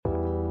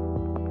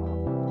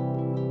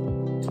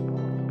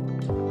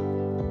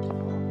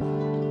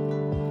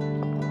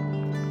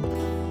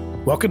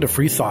Welcome to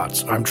Free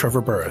Thoughts. I'm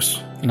Trevor Burrus.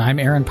 And I'm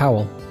Aaron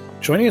Powell.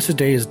 Joining us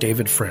today is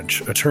David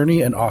French,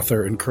 attorney and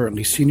author and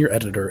currently senior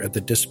editor at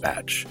The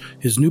Dispatch.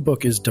 His new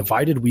book is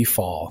Divided We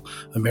Fall,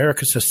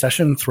 America's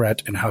Secession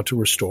Threat and How to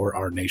Restore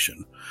Our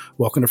Nation.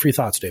 Welcome to Free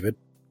Thoughts, David.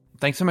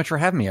 Thanks so much for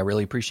having me. I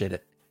really appreciate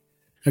it.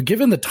 Now,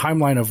 given the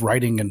timeline of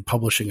writing and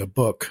publishing a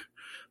book,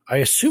 I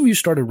assume you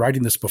started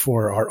writing this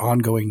before our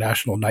ongoing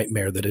national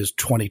nightmare that is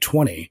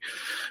 2020,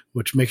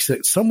 which makes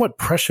it somewhat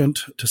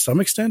prescient to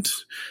some extent.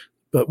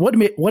 But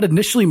what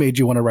initially made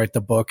you want to write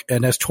the book,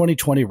 and as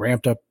 2020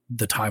 ramped up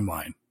the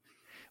timeline?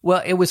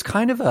 Well, it was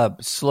kind of a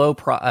slow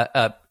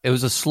it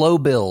was a slow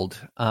build.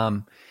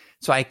 So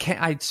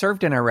I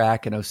served in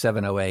Iraq in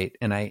 07, 08,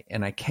 and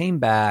I came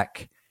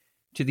back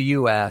to the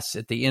U.S.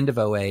 at the end of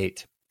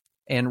 08,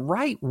 and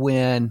right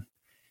when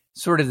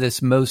sort of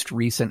this most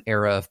recent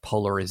era of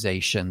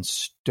polarization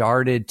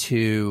started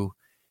to,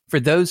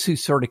 for those who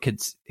could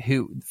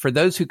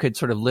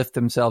sort of lift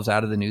themselves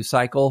out of the news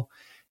cycle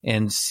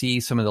and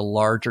see some of the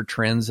larger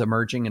trends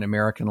emerging in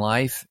American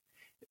life,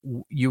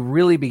 you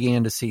really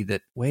began to see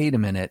that, wait a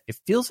minute, it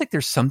feels like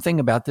there's something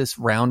about this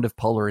round of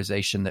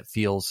polarization that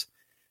feels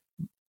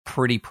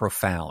pretty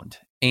profound.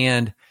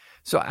 And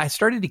so I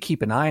started to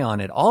keep an eye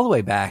on it all the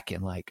way back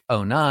in like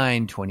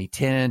 09,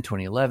 2010,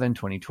 2011,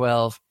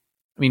 2012.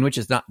 I mean, which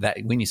is not that,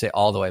 when you say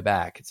all the way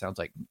back, it sounds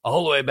like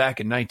all the way back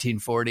in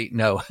 1940.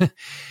 No,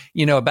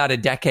 about a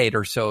decade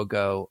or so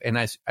ago. And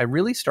I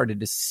really started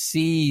to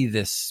see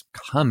this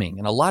coming,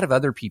 and a lot of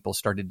other people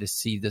started to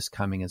see this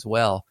coming as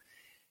well.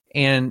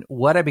 And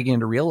what I began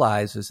to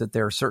realize is that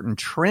there are certain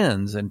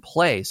trends in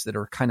place that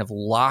are kind of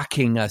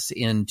locking us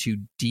into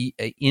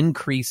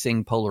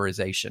increasing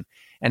polarization,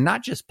 and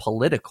not just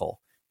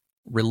political,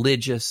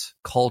 religious,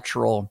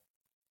 cultural,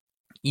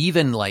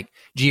 even like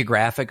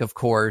geographic, of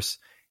course.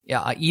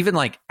 Yeah, even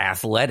like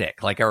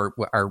athletic, like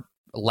our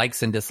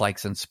likes and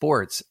dislikes in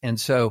sports. And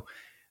so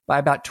by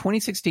about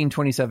 2016,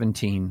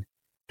 2017,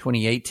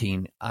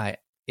 2018,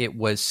 it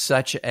was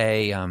such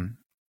a,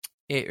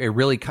 it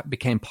really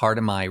became part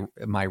of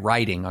my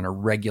writing on a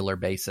regular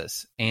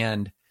basis.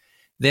 And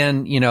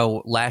then,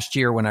 last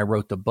year when I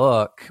wrote the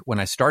book, when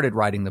I started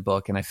writing the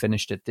book and I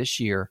finished it this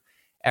year,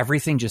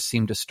 everything just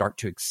seemed to start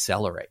to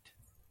accelerate.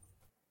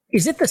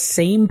 Is it the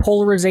same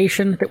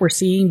polarization that we're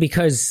seeing?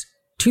 Because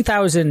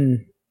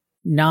 2009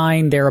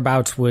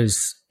 thereabouts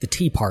was the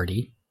Tea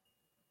Party.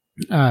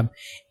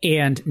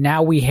 And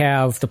now we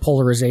have the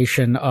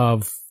polarization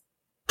of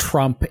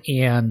Trump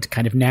and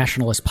kind of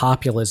nationalist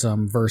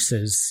populism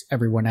versus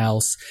everyone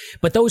else.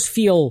 But those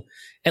feel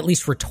at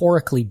least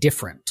rhetorically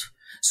different.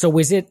 So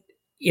is it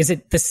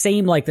the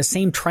same, like the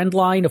same trend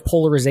line of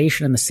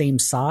polarization in the same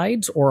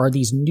sides, or are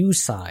these new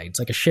sides,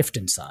 like a shift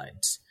in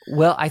sides?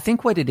 Well, I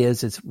think what it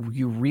is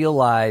you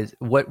realize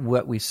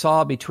what we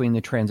saw between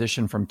the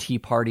transition from Tea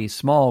Party,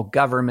 small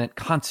government,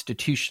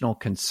 constitutional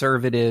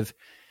conservative,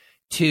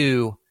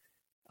 to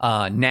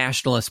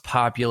nationalist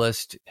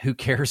populist, who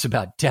cares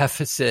about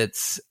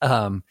deficits,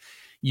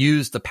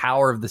 use the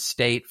power of the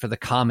state for the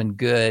common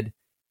good.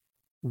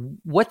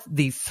 What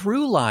the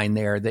through line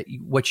there,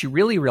 what you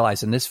really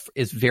realize, and this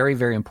is very,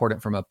 very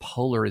important from a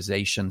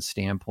polarization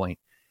standpoint,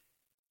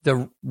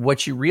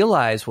 what you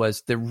realize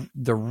was the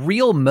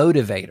real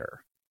motivator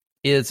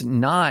is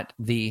not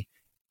the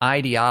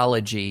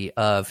ideology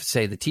of,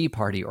 say, the Tea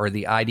Party or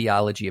the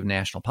ideology of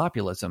national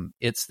populism.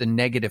 It's the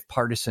negative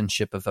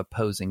partisanship of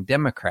opposing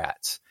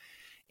Democrats.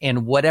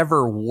 And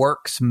whatever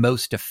works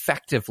most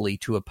effectively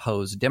to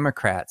oppose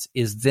Democrats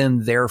is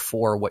then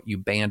therefore what you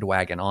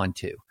bandwagon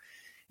onto.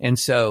 And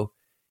so,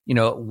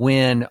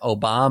 when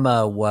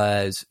Obama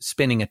was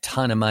spending a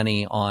ton of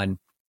money on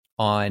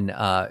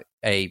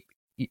a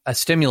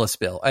stimulus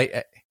bill.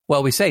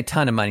 Well, we say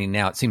ton of money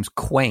now. It seems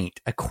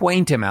a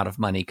quaint amount of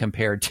money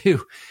compared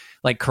to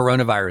like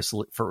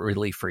coronavirus for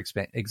relief, for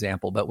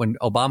example. But when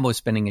Obama was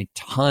spending a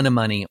ton of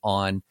money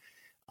on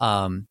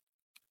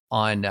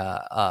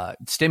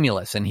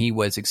stimulus, and he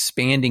was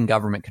expanding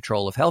government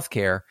control of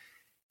healthcare,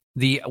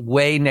 the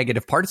way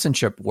negative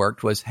partisanship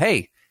worked was,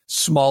 hey,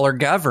 smaller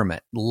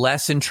government,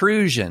 less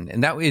intrusion.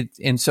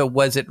 And so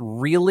was it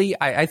really,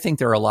 I think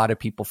there are a lot of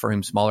people for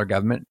whom smaller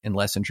government and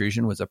less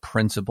intrusion was a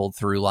principled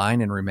through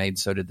line and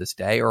remains so to this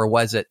day, or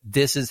was it,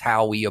 this is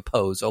how we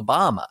oppose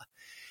Obama?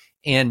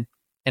 And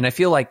I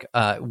feel like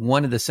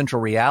one of the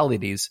central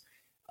realities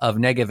of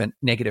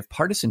negative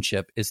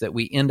partisanship is that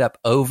we end up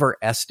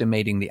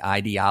overestimating the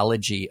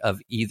ideology of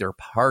either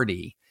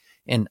party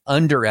and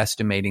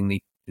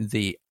underestimating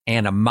the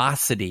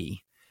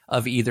animosity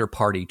of either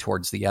party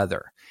towards the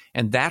other.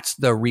 And that's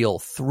the real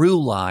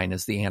through line,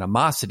 is the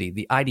animosity.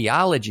 The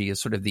ideology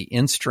is sort of the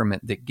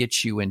instrument that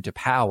gets you into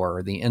power,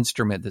 or the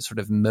instrument that sort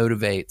of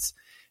motivates.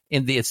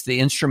 It's the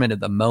instrument of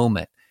the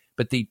moment.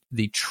 But the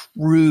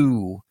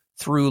true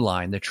through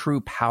line, the true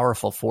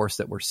powerful force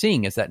that we're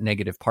seeing is that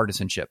negative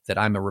partisanship, that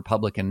I'm a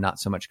Republican, not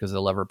so much because I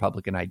love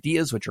Republican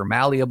ideas, which are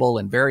malleable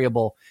and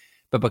variable,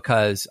 but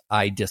because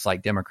I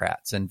dislike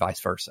Democrats, and vice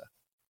versa.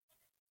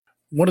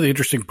 One of the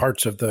interesting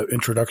parts of the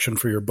introduction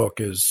for your book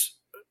is,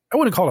 I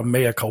wouldn't call it a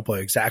mea culpa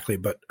exactly,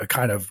 but a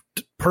kind of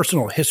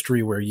personal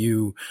history where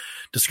you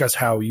discuss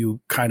how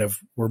you kind of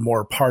were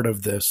more part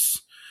of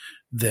this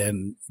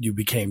than you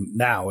became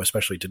now,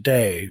 especially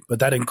today. But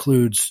that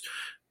includes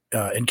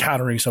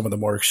encountering some of the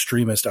more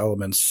extremist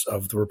elements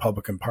of the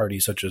Republican Party,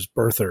 such as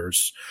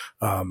birthers.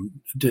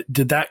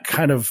 Did that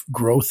kind of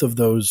growth of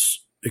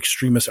those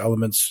extremist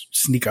elements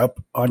sneak up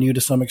on you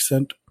to some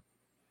extent?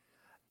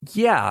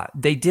 Yeah,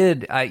 they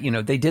did.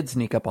 They did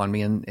sneak up on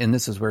me. And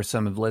this is where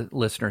some of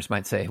listeners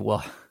might say,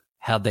 well,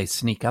 how'd they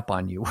sneak up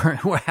on you?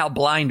 How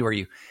blind were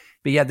you?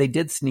 But yeah, they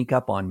did sneak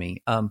up on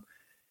me.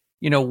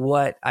 You know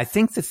what? I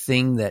think the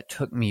thing that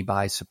took me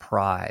by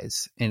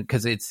surprise, and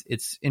because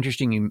it's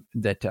interesting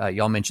that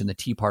y'all mentioned the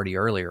Tea Party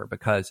earlier,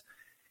 because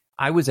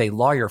I was a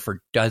lawyer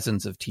for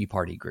dozens of Tea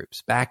Party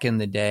groups back in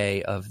the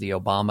day of the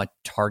Obama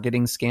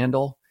targeting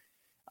scandal.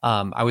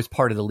 I was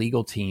part of the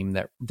legal team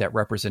that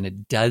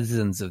represented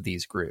dozens of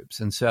these groups.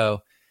 And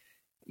so,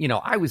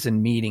 I was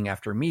in meeting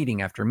after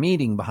meeting after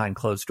meeting behind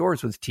closed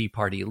doors with Tea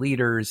Party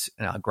leaders,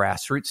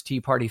 grassroots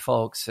Tea Party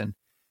folks. And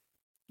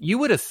you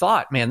would have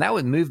thought, man, that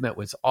movement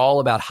was all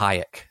about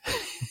Hayek.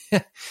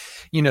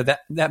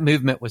 That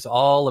movement was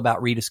all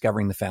about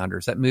rediscovering the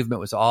founders. That movement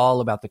was all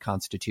about the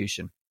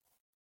Constitution.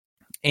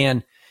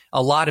 And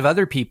a lot of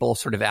other people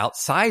sort of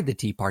outside the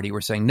Tea Party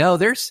were saying, no,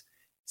 there's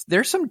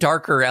some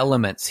darker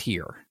elements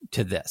here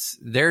to this.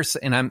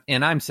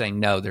 I'm saying,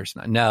 no, there's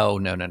not. No.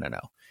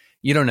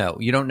 You don't know.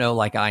 You don't know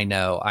like I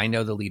know. I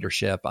know the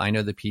leadership. I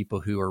know the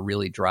people who are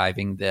really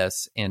driving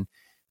this. And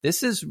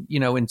this is,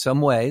 in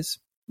some ways,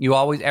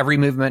 every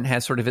movement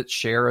has sort of its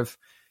share of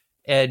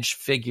edge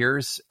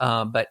figures.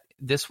 But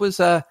this was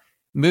a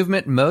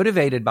movement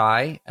motivated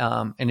by,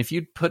 and if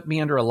you'd put me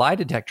under a lie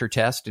detector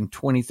test in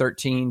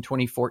 2013,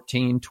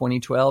 2014,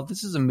 2012,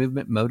 this is a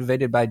movement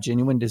motivated by a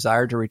genuine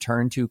desire to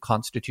return to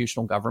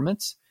constitutional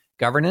governance.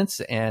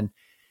 And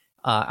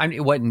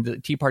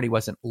the Tea Party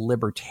wasn't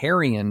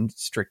libertarian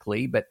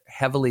strictly, but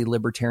heavily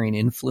libertarian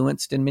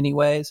influenced in many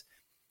ways.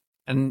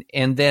 And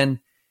then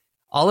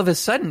all of a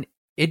sudden,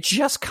 it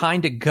just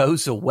kind of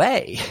goes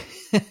away.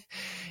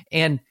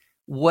 And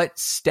what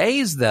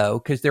stays, though,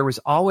 because there was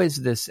always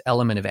this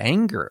element of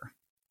anger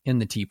in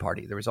the Tea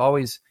Party. There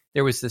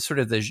was this sort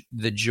of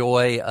the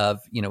joy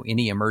of,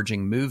 any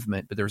emerging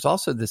movement, but there was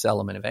also this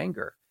element of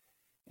anger.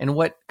 And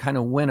what kind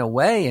of went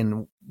away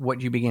and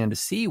what you began to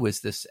see was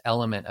this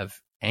element of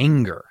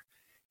anger,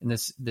 and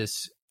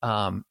this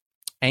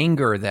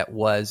anger that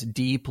was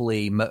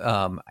deeply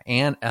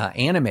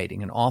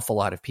animating an awful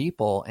lot of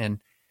people,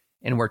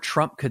 and where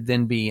Trump could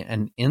then be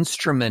an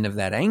instrument of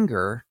that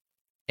anger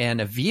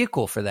and a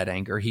vehicle for that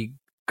anger. He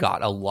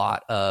got a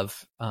lot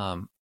of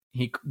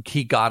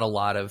he got a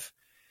lot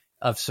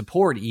of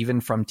support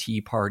even from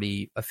Tea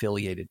Party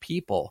affiliated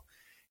people,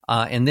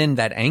 and then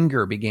that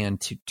anger began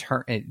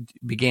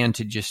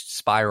to just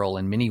spiral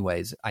in many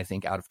ways, I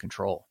think, out of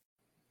control.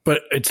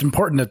 But it's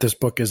important that this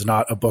book is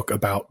not a book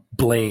about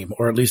blame,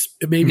 or at least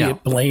maybe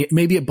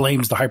it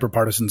blames the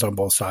hyperpartisans on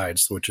both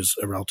sides, which is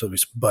a relatively,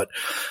 but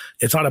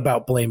it's not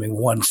about blaming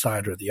one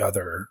side or the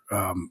other,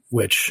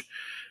 which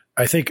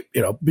I think,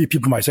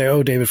 people might say,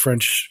 oh, David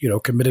French,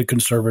 committed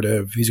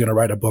conservative. He's going to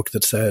write a book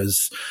that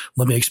says,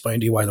 let me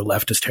explain to you why the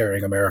left is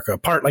tearing America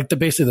apart, like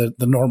basically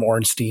the Norm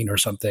Ornstein or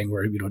something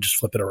where, just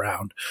flip it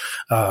around.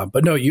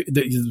 But no,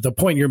 the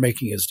point you're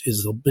making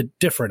is a bit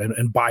different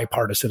and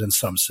bipartisan in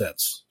some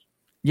sense.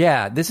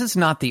 Yeah, this is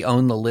not the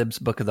Own the Libs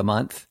book of the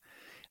month.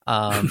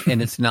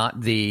 And it's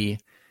not the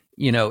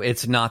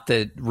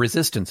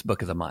resistance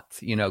book of the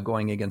month,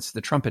 going against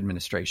the Trump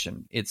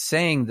administration. It's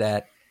saying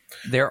that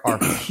there are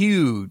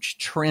huge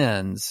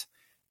trends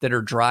that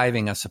are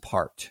driving us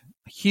apart,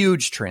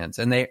 huge trends.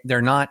 And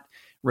they're not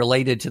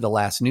related to the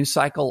last news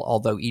cycle,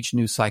 although each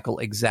news cycle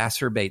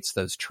exacerbates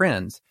those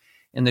trends.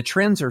 And the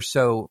trends are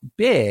so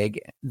big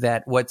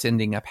that what's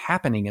ending up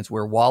happening is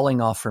we're walling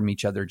off from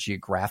each other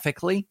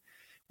geographically.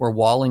 We're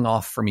walling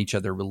off from each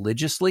other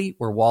religiously.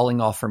 We're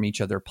walling off from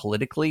each other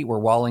politically. We're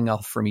walling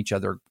off from each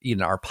other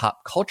in our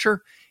pop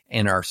culture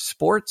and our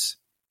sports.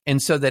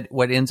 And so that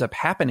what ends up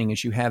happening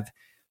is you have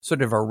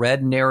sort of a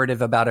red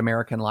narrative about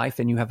American life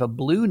and you have a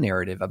blue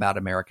narrative about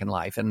American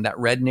life. And that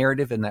red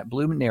narrative and that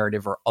blue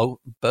narrative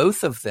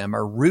both of them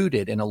are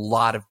rooted in a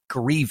lot of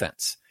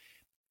grievance.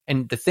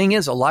 And the thing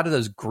is, a lot of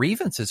those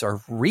grievances are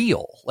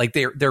real. Like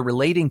they're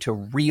relating to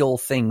real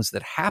things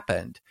that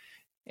happened.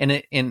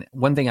 And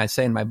one thing I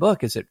say in my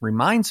book is it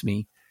reminds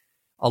me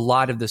a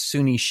lot of the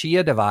Sunni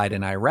Shia divide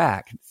in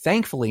Iraq,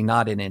 thankfully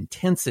not in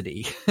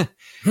intensity,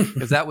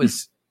 because that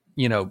was,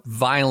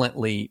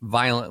 violently,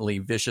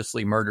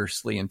 viciously,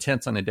 murderously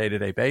intense on a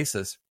day-to-day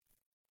basis,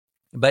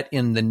 but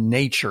in the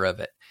nature of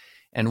it.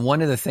 And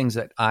one of the things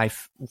that I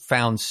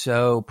found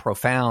so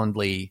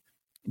profoundly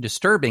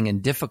disturbing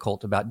and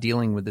difficult about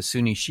dealing with the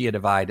Sunni Shia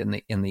divide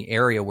in the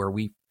area where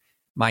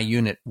my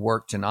unit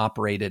worked and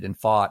operated and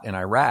fought in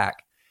Iraq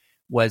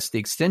was the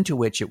extent to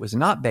which it was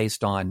not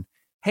based on,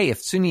 hey,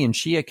 if Sunni and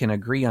Shia can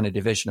agree on a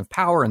division of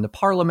power in the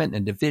parliament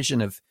and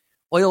division of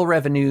oil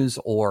revenues,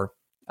 or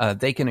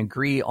they can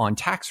agree on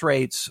tax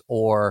rates,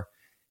 or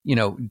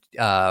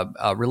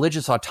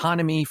religious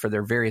autonomy for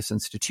their various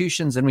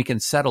institutions, and we can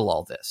settle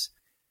all this.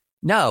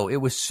 No, it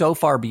was so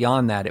far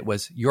beyond that. It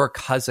was your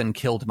cousin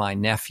killed my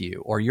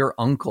nephew, or your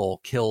uncle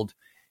killed,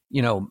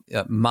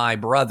 my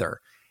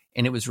brother.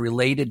 And it was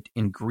related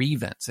in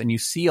grievance. And you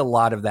see a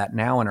lot of that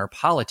now in our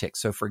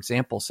politics. So, for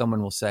example,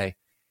 someone will say,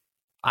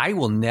 I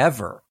will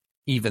never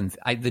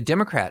the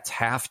Democrats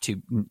have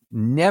to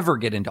never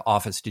get into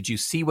office. Did you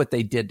see what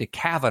they did to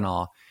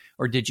Kavanaugh?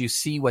 Or did you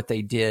see what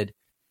they did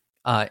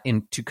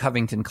to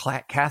Covington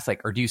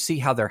Catholic? Or do you see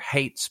how their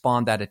hate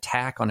spawned that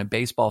attack on a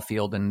baseball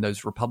field and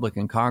those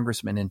Republican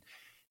congressmen? And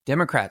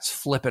Democrats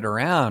flip it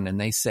around and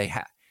they say,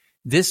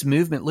 this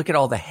movement, look at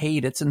all the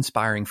hate it's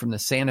inspiring, from the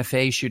Santa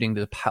Fe shooting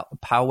to the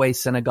Poway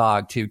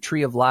Synagogue to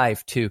Tree of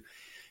Life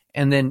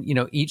and then,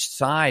 each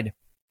side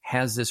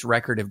has this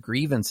record of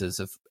grievances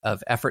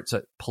of efforts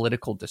at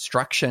political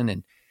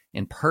destruction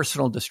and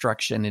personal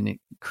destruction. And it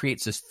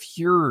creates this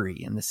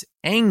fury and this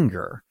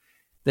anger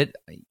that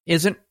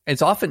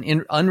it's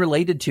often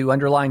unrelated to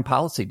underlying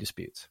policy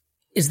disputes.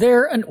 Is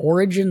there an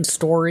origin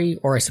story,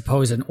 or I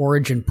suppose an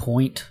origin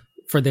point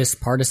for this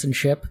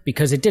partisanship?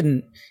 Because it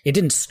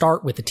didn't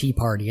start with the Tea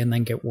Party and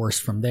then get worse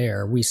from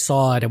there. We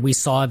saw it, and we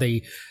saw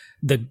the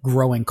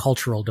growing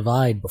cultural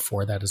divide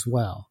before that as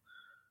well.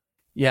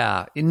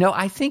 Yeah,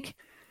 I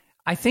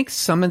think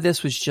some of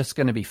this was just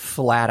going to be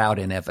flat out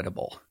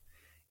inevitable,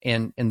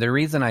 and the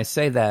reason I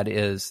say that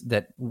is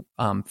that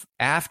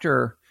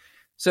after.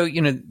 So,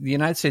 the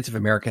United States of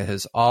America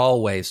has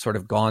always sort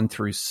of gone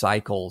through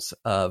cycles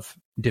of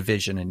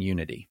division and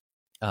unity.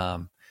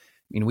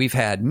 We've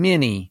had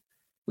many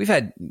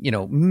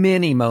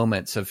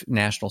moments of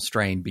national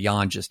strain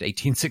beyond just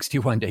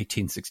 1861 to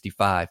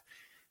 1865.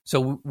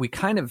 So we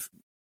kind of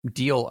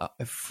deal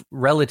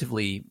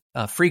relatively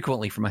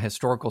frequently from a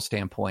historical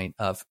standpoint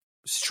of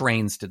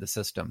strains to the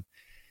system.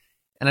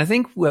 And I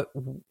think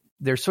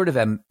there's sort of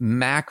a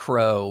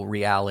macro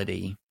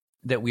reality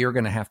that we are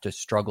going to have to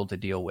struggle to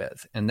deal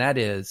with. And that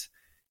is,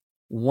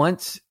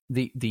 once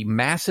the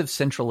massive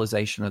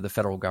centralization of the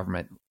federal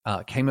government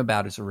came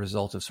about as a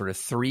result of sort of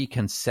three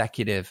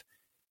consecutive,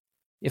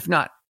 if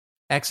not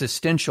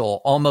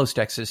almost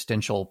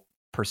existential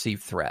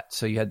perceived threats.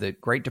 So you had the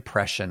Great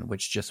Depression,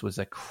 which just was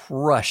a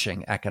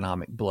crushing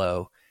economic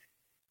blow,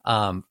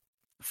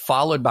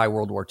 followed by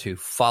World War II,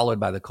 followed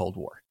by the Cold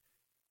War.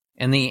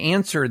 And the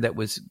answer that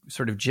was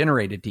sort of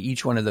generated to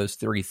each one of those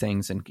three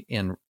things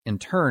in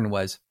turn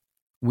was,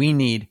 we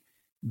need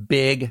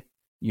big,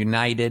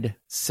 united,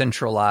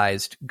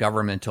 centralized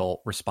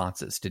governmental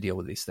responses to deal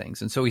with these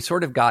things. And so we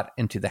sort of got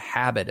into the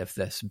habit of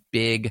this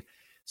big,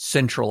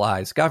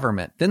 centralized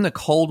government. Then the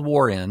Cold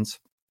War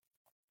ends,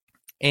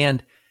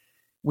 and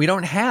we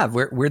don't have,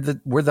 we're the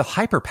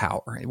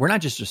hyperpower. We're not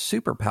just a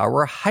superpower,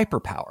 we're a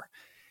hyperpower.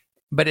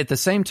 But at the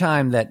same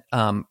time that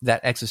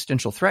that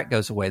existential threat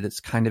goes away, that's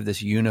kind of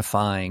this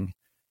unifying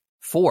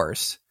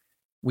force,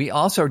 we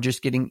also are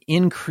just getting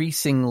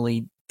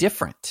increasingly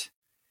different.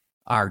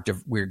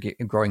 We're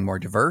growing more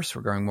diverse.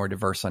 We're growing more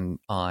diverse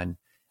on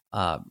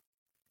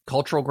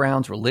cultural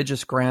grounds,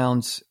 religious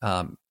grounds,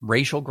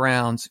 racial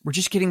grounds. We're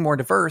just getting more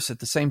diverse. At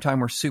the same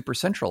time, we're super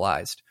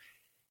centralized.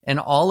 And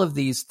all of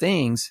these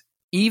things,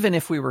 even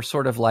if we were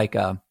sort of like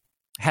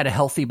had a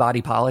healthy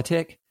body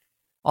politic,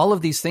 all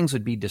of these things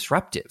would be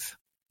disruptive.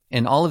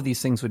 And all of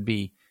these things would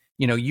be,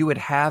 you would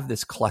have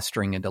this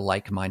clustering into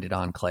like-minded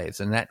enclaves.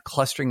 And that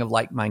clustering of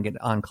like-minded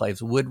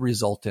enclaves would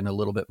result in a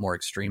little bit more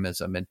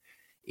extremism. And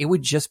it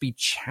would just be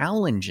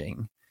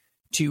challenging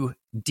to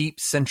deep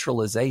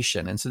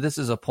centralization. And so this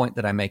is a point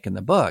that I make in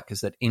the book,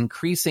 is that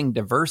increasing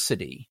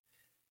diversity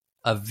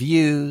of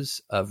views,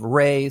 of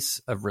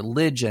race, of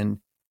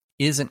religion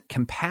isn't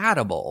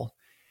compatible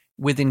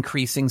with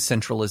increasing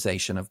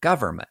centralization of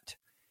government.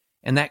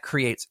 And that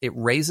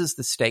raises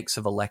the stakes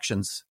of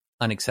elections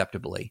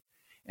unacceptably.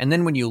 And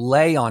then when you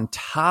lay on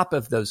top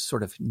of those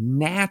sort of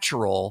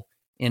natural,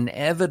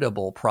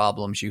 inevitable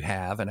problems you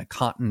have in a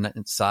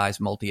continent-sized,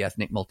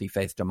 multi-ethnic,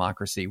 multi-faith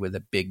democracy with a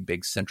big,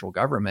 big central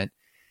government,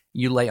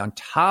 you lay on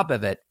top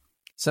of it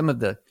some of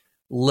the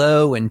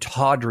low and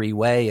tawdry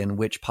way in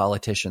which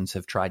politicians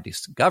have tried to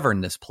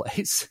govern this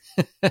place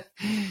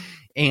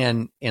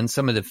and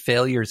some of the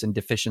failures and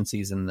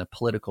deficiencies in the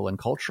political and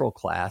cultural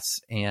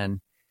class,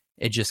 and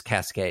it just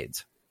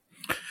cascades.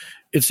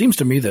 It seems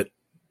to me that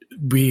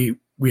we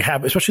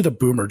have, especially the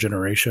boomer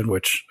generation,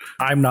 which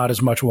I'm not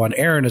as much one.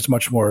 Aaron is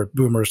much more,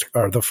 boomers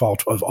are the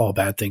fault of all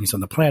bad things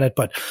on the planet.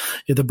 But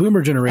in the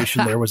boomer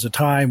generation, there was a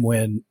time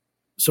when,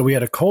 so we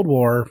had a Cold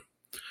War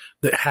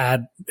that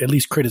had at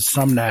least created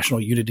some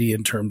national unity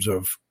in terms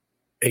of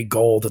a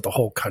goal that the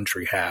whole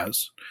country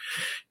has.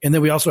 And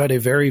then we also had we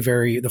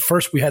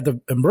had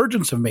the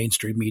emergence of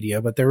mainstream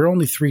media, but there were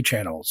only 3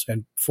 channels,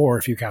 and 4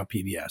 if you count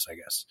PBS, I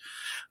guess.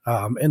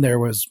 And there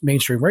was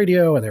mainstream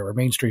radio and there were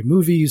mainstream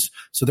movies.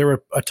 So there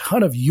were a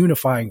ton of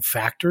unifying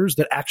factors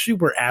that actually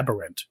were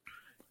aberrant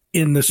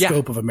in the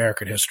scope of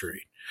American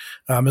history.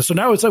 And so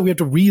now it's like we have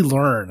to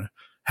relearn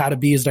how to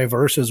be as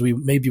diverse as we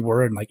maybe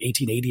were in like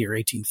 1880 or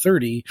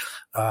 1830.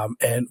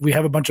 And we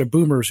have a bunch of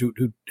boomers who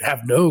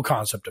have no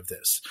concept of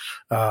this.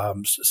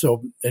 And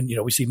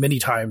we see many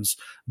times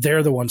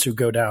they're the ones who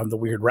go down the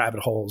weird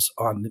rabbit holes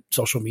on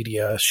social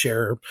media,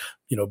 share,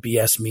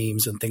 BS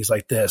memes and things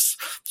like this.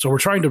 So we're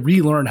trying to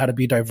relearn how to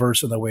be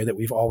diverse in the way that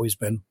we've always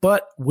been,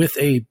 but with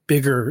a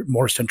bigger,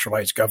 more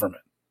centralized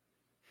government.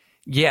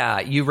 Yeah,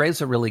 you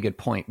raise a really good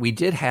point. We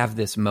did have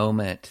this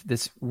moment,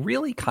 this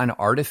really kind of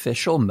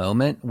artificial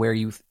moment where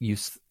you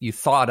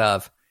thought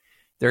of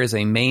there is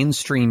a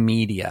mainstream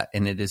media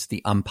and it is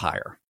the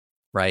umpire,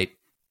 right?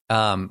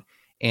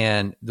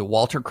 And the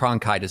Walter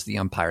Cronkite is the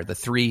umpire. The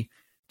three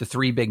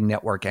big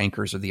network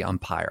anchors are the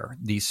umpire.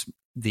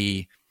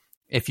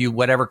 If you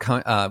whatever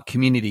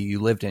community you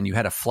lived in, you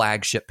had a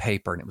flagship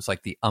paper and it was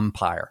like the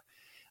umpire.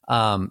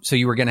 So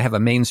you were going to have a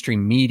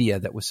mainstream media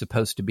that was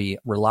supposed to be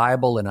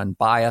reliable and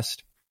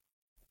unbiased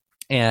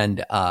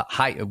and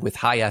with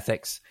high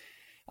ethics.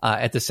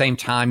 At the same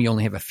time, you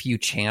only have a few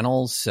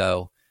channels.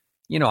 So,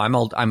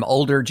 I'm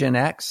older Gen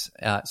X,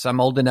 so I'm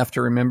old enough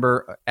to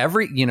remember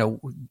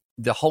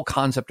the whole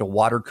concept of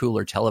water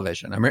cooler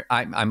television.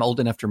 I'm old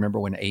enough to remember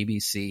when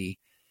ABC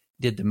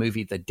did the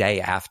movie The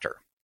Day After,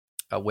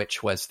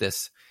 which was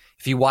this.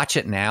 If you watch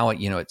it now,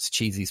 it's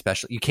cheesy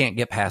special. You can't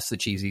get past the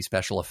cheesy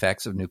special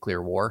effects of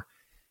nuclear war.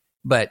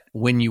 But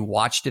when you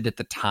watched it at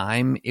the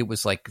time, it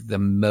was like the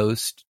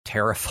most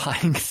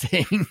terrifying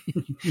thing.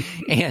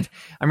 And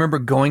I remember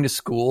going to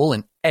school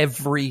and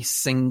every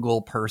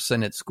single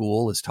person at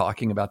school is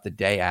talking about The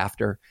Day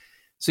After.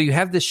 So you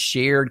have this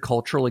shared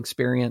cultural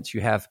experience. You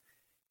have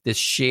this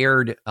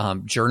shared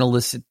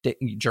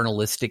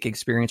journalistic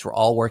experience. We're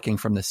all working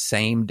from the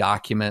same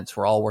documents.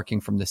 We're all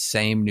working from the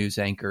same news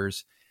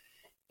anchors.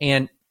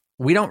 And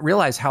we don't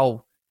realize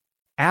how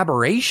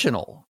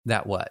aberrational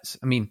that was.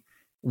 I mean,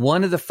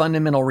 one of the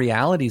fundamental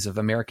realities of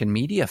American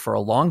media for a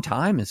long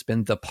time has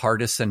been the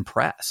partisan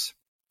press.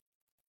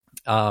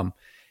 And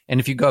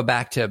if you go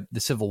back to the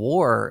Civil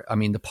War, I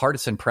mean, the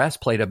partisan press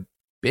played a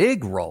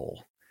big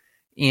role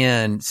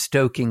in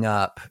stoking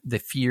up the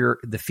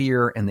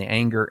fear and the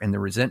anger and the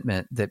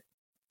resentment that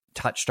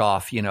touched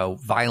off,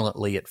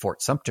 violently at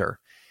Fort Sumter.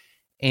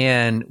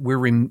 And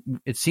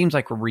it seems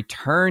like we're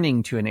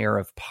returning to an era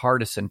of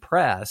partisan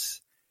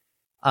press,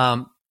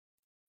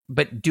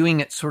 but doing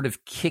it sort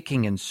of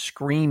kicking and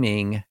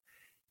screaming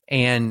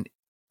and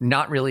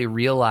not really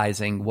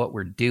realizing what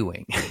we're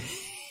doing.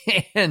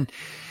 and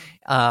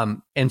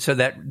so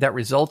that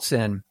results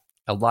in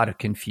a lot of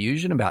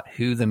confusion about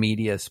who the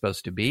media is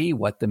supposed to be,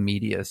 what the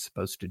media is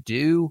supposed to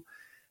do,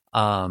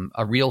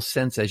 a real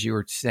sense, as you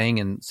were saying,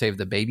 in Save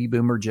the Baby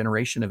Boomer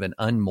generation, of an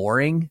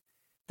unmooring,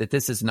 that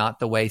this is not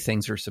the way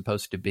things are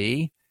supposed to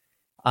be.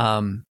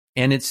 And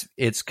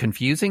it's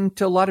confusing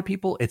to a lot of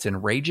people. It's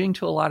enraging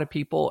to a lot of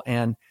people,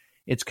 and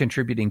it's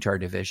contributing to our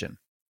division.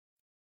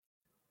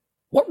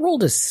 What role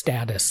does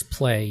status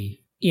play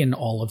in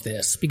all of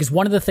this? Because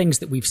one of the things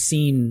that we've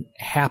seen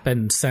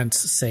happen since,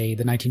 say,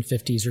 the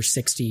 1950s or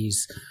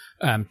 60s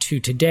to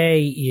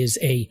today is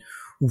a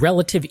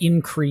relative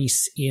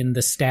increase in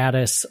the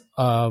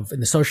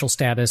social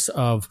status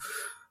of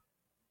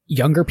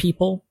younger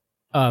people,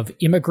 of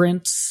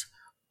immigrants,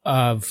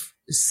 of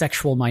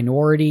sexual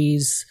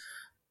minorities,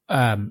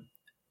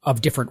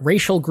 of different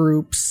racial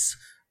groups,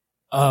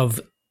 of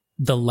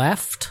the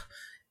left,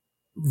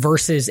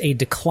 versus a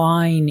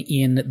decline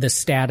in the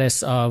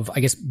status of, I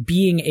guess,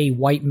 being a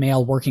white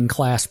male working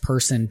class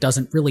person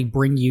doesn't really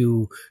bring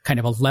you kind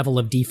of a level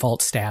of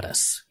default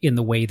status in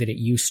the way that it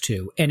used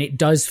to. And it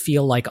does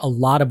feel like a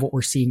lot of what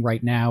we're seeing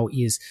right now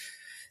is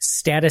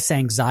status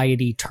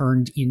anxiety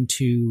turned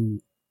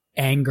into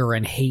anger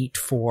and hate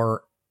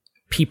for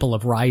people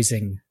of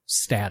rising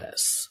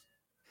status.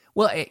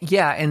 Well,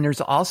 yeah, and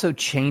there's also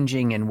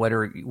changing in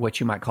what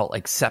you might call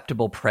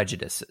acceptable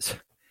prejudices.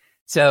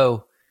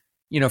 So,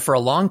 for a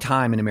long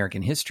time in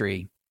American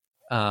history,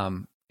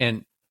 and,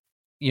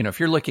 if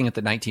you're looking at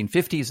the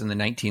 1950s and the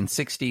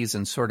 1960s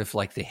and sort of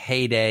like the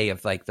heyday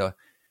of like the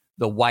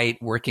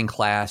white working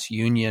class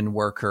union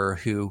worker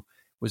who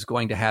was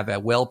going to have a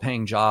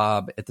well-paying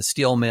job at the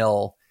steel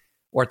mill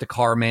or at the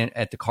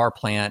car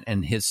plant,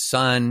 and his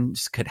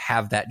sons could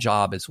have that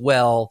job as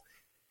well.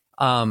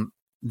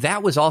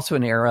 That was also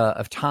an era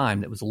of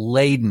time that was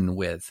laden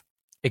with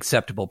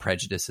acceptable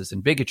prejudices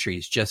and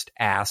bigotries. Just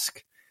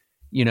ask,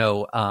 the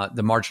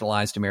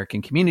marginalized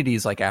American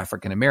communities like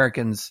African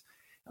Americans,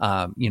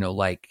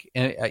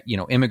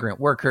 immigrant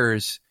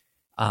workers.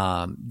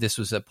 This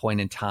was a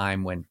point in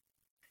time when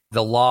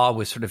the law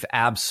was sort of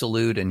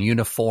absolute and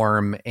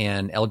uniform,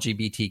 and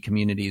LGBT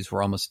communities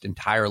were almost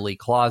entirely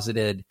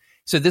closeted.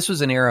 So this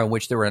was an era in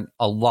which there were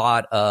a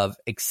lot of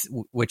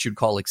what you'd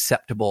call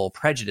acceptable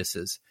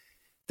prejudices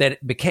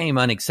that became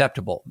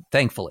unacceptable,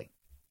 thankfully.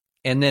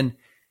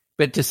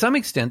 But to some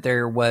extent,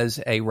 there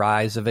was a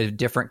rise of a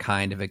different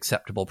kind of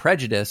acceptable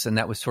prejudice, and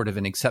that was sort of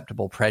an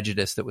acceptable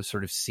prejudice that was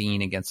sort of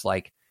seen against,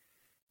 like,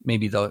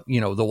 maybe the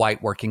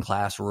white working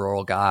class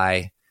rural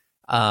guy,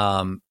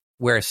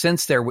 where a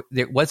sense there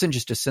wasn't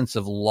just a sense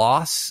of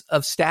loss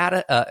of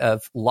status,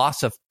 of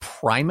loss of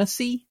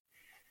primacy,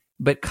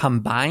 but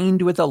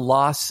combined with a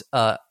loss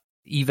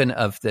even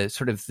of the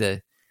sort of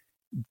the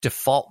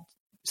default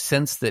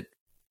sense that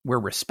we're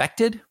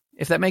respected,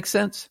 if that makes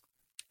sense.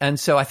 And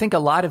so I think a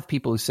lot of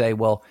people who say,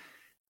 well,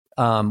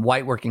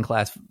 white working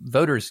class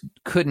voters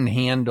couldn't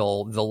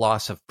handle the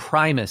loss of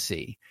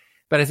primacy.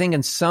 But I think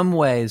in some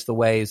ways, the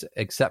ways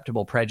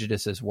acceptable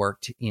prejudices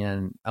work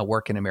in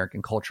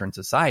American culture and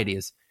society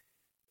is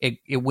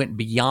it went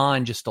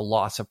beyond just a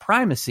loss of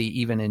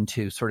primacy, even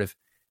into sort of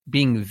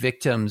being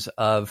victims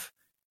of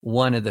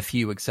one of the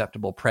few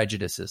acceptable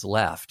prejudices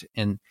left,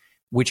 and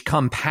which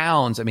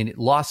compounds. I mean,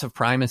 loss of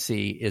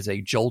primacy is a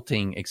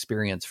jolting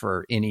experience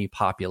for any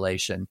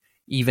population,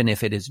 even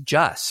if it is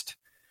just.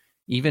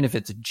 Even if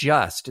it's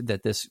just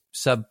that this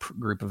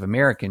subgroup of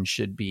Americans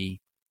should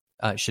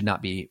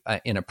not be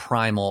in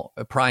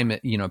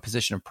a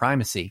position of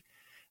primacy,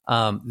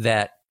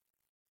 that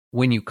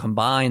when you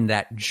combine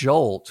that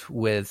jolt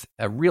with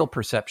a real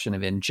perception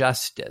of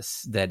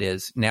injustice, that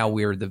is, now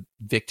we're the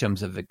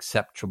victims of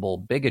acceptable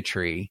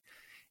bigotry,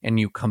 and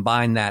you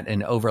combine that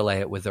and overlay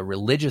it with a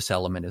religious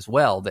element as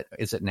well, that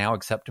is it now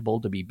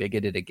acceptable to be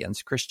bigoted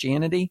against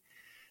Christianity?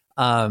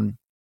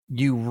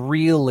 You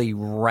really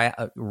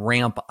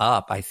ramp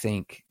up, I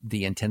think,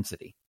 the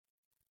intensity.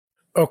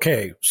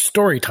 Okay,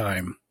 story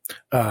time.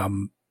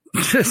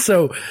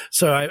 So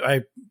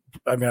I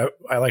mean,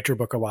 I liked your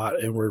book a lot,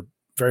 and we're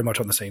very much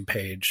on the same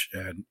page.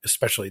 And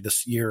especially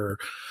this year,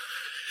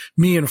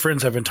 me and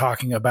friends have been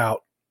talking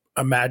about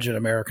Imagine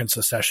American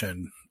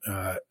Secession.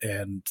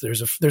 And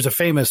there's a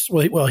famous,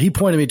 well, he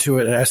pointed me to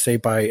an essay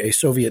by a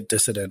Soviet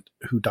dissident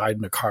who died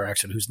in a car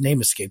accident, whose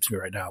name escapes me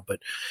right now, but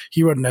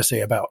he wrote an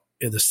essay about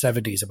in the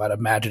 70s about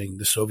imagining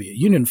the Soviet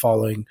Union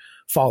falling,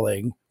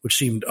 which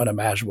seemed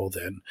unimaginable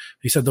then.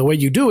 He said the way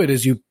you do it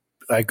is you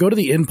go to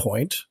the end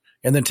point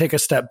and then take a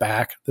step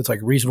back that's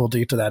like reasonable to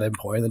get to that end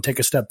point, and then take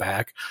a step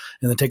back,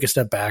 and then take a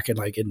step back, and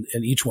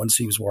and each one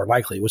seems more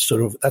likely. It was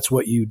sort of, that's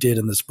what you did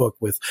in this book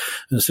with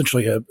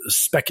essentially a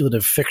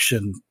speculative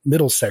fiction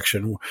middle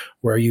section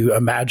where you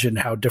imagine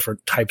how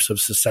different types of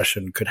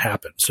secession could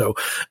happen. So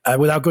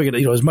without going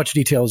into as much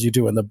detail as you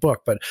do in the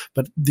book, but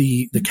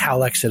the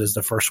Cal exit is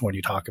the first one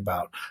you talk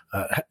about.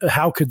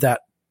 How could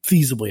that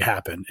feasibly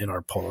happen in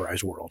our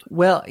polarized world?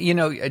 Well,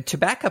 to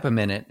back up a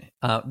minute,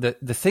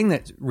 the thing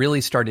that really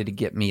started to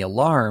get me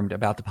alarmed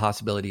about the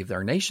possibility of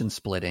our nation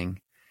splitting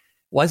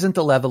wasn't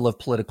the level of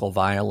political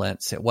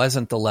violence. It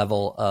wasn't the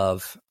level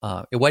of,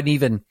 it wasn't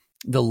even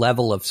the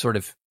level of sort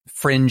of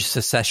fringe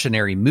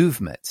secessionary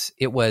movements.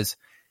 It was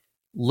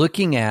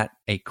looking at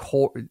a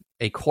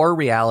core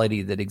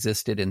reality that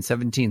existed in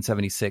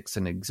 1776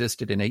 and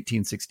existed in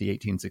 1860,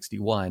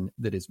 1861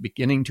 that is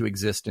beginning to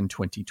exist in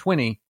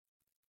 2020,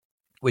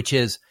 which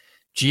is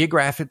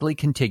geographically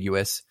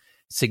contiguous,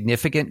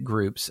 significant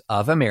groups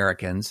of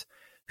Americans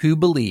who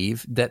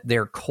believe that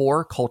their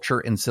core culture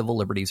and civil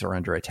liberties are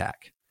under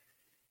attack.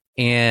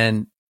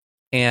 And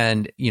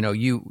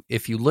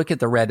if you look at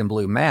the red and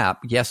blue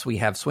map, yes, we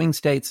have swing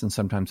states, and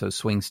sometimes those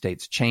swing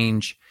states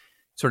change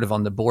sort of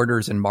on the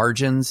borders and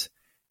margins,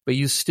 but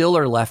you still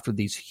are left with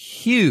these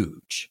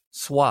huge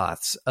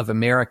swaths of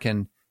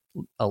American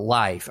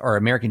life or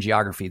American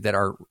geography that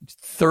are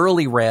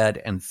thoroughly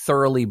red and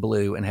thoroughly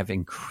blue and have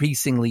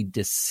increasingly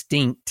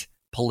distinct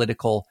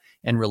political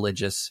and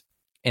religious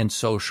and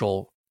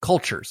social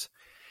cultures.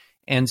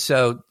 And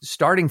so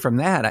starting from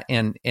that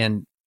and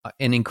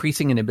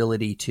increasing an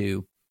ability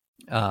to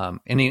and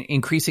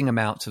increasing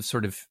amounts of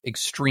sort of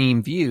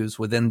extreme views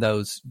within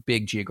those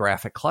big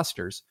geographic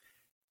clusters.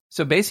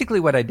 So basically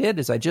what I did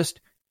is I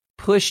just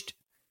pushed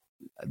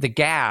the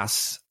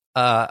gas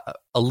a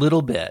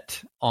little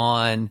bit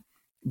on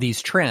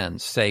these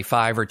trends, say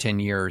 5 or 10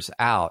 years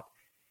out.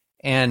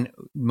 And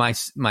my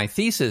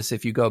thesis,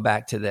 if you go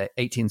back to the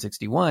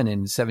 1861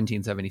 and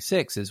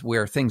 1776, is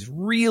where things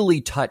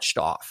really touched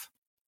off,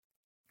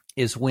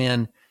 is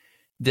when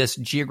this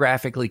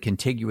geographically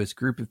contiguous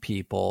group of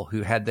people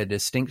who had the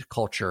distinct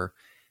culture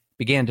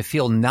began to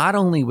feel not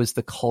only was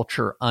the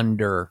culture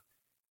under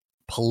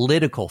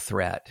political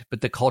threat,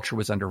 but the culture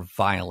was under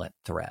violent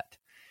threat.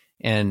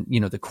 And,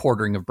 the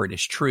quartering of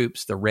British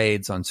troops, the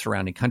raids on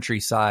surrounding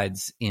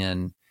countrysides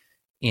in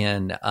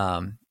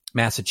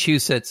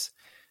Massachusetts.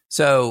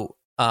 So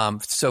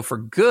for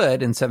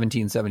good in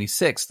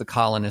 1776, the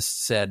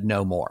colonists said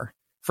no more.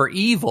 For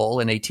evil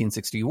in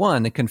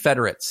 1861, the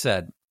Confederates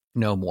said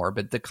no more.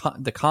 But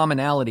the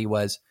commonality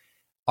was,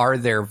 are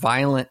there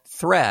violent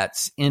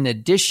threats in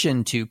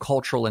addition to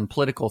cultural and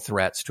political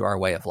threats to our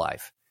way of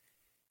life?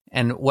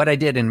 And what I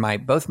did in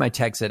both my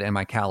Texit and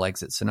my Cal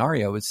exit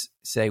scenario was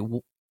say,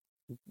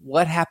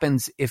 what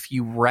happens if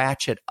you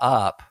ratchet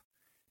up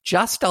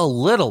just a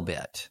little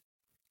bit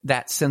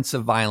that sense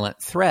of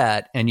violent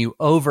threat and you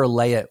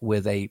overlay it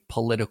with a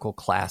political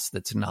class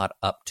that's not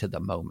up to the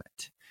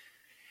moment?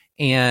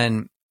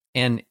 And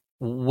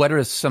what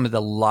are some of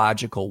the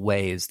logical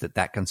ways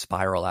that can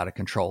spiral out of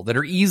control that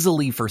are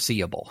easily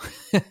foreseeable?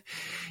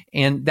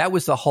 And that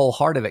was the whole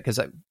heart of it,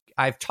 because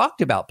I've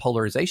talked about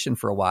polarization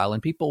for a while,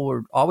 and people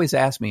would always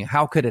ask me,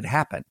 how could it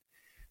happen?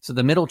 So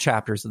the middle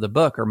chapters of the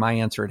book are my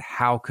answer at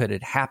how could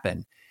it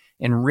happen?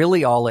 And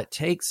really all it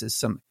takes is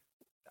some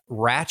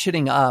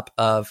ratcheting up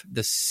of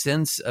the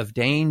sense of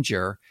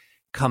danger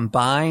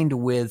combined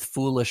with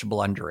foolish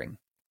blundering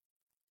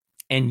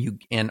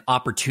and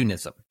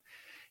opportunism.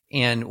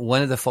 And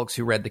one of the folks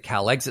who read the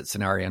Cal exit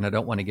scenario, and I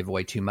don't want to give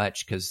away too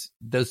much because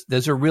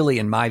those are really,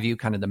 in my view,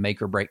 kind of the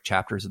make or break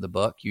chapters of the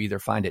book. You either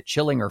find it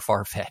chilling or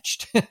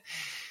far-fetched.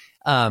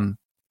 And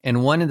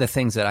one of the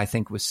things that I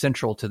think was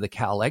central to the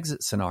Cal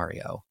exit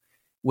scenario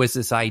was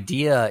this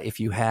idea, if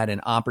you had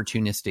an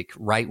opportunistic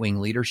right-wing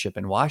leadership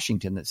in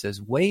Washington that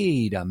says,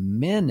 wait a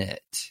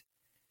minute,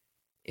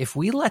 if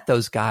we let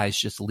those guys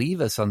just leave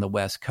us on the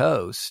West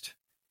Coast,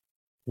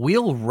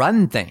 we'll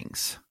run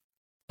things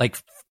like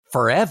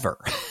forever.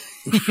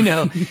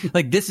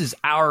 Like this is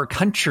our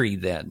country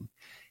then.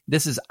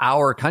 This is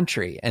our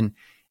country. And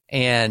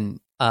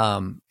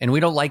we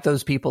don't like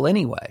those people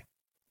anyway.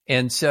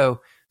 And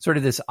so sort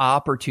of this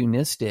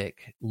opportunistic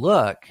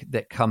look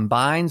that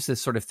combines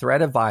this sort of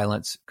threat of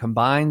violence,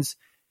 combines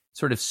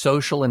sort of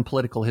social and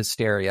political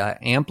hysteria,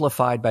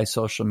 amplified by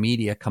social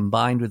media,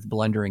 combined with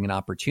blundering and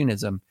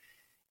opportunism.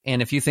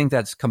 And if you think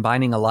that's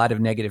combining a lot of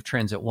negative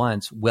trends at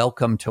once,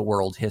 welcome to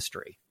world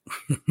history.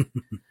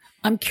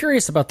 I'm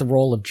curious about the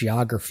role of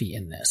geography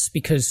in this,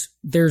 because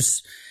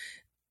there's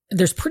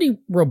pretty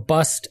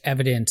robust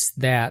evidence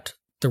that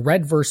the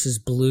red versus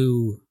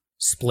blue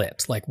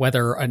split, like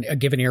whether a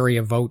given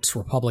area votes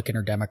Republican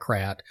or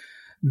Democrat,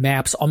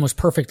 maps almost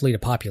perfectly to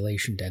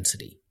population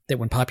density. That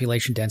when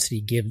population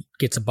density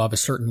gets above a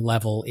certain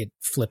level, it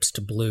flips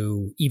to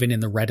blue, even in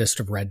the reddest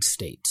of red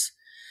states.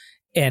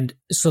 And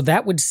so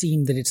that would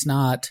seem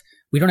that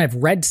we don't have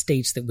red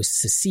states that would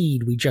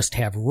secede. We just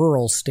have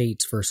rural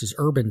states versus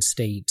urban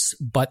states.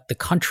 But the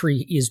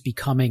country is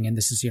becoming, and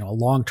this is, a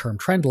long-term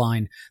trend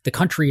line, the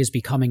country is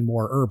becoming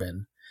more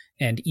urban.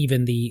 And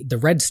even the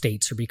red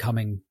states are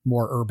becoming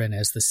more urban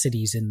as the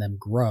cities in them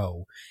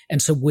grow.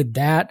 And so would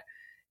that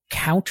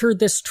counter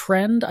this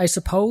trend, I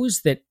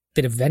suppose, that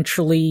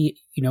eventually,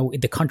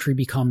 the country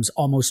becomes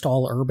almost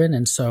all urban.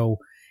 And so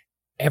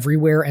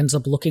everywhere ends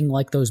up looking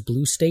like those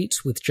blue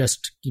states with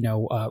just,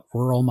 a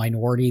rural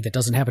minority that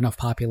doesn't have enough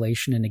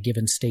population in a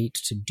given state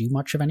to do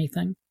much of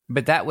anything?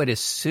 But that would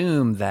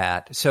assume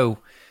that. So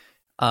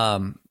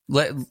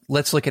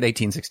let's look at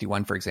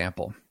 1861, for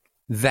example.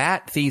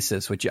 That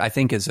thesis, which I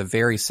think is a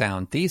very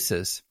sound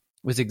thesis,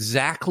 was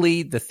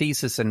exactly the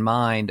thesis in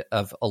mind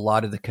of a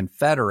lot of the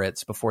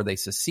Confederates before they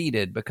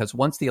seceded, because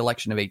once the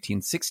election of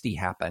 1860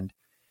 happened,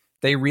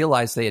 they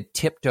realized they had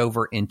tipped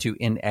over into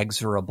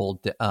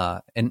inexorable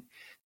and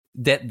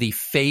that the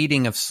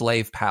fading of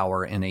slave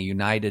power in a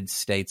United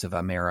States of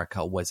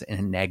America was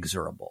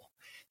inexorable.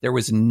 There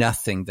was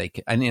nothing they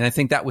could. I mean, I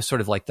think that was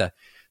sort of like the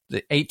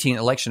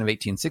election of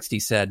 1860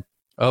 said,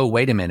 oh,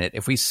 wait a minute.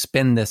 If we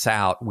spin this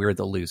out, we're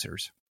the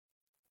losers.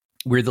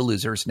 We're the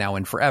losers now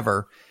and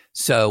forever.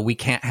 So we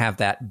can't have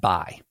that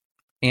buy.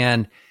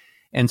 And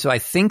so I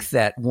think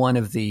that one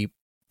of the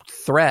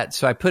threats,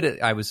 so I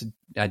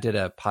did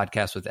a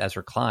podcast with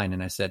Ezra Klein,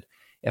 and I said,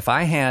 if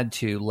I had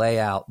to lay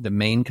out the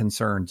main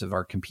concerns of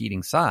our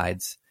competing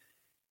sides,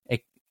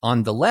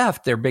 on the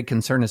left, their big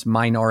concern is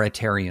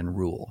minoritarian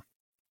rule.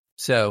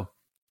 So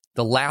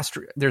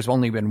there's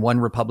only been one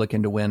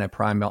Republican to win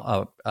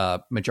a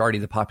majority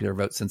of the popular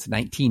vote since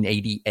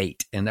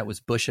 1988, and that was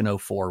Bush in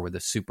 2004 with a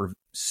super,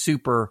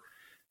 super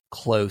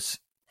close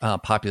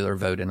popular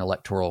vote and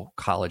electoral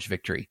college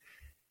victory.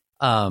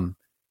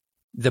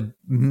 The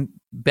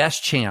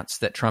best chance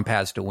that Trump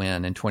has to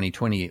win in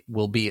 2020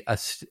 will be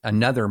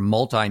another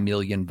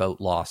multi-million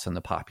vote loss in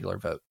the popular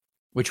vote,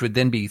 which would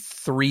then be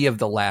 3 of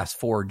the last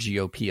 4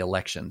 GOP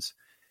elections.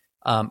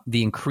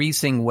 The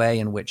increasing way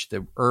in which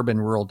the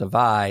urban-rural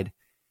divide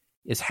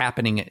is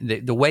happening,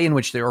 the way in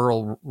which the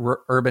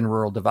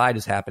urban-rural divide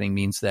is happening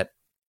means that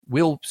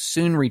we'll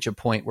soon reach a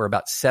point where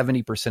about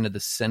 70% of the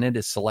Senate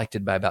is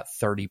selected by about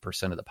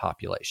 30% of the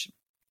population.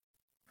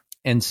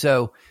 And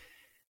so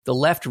the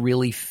left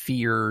really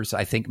fears,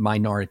 I think,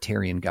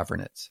 minoritarian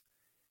governance.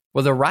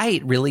 Well, the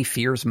right really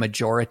fears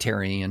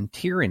majoritarian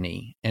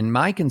tyranny. And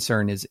my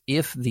concern is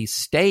if the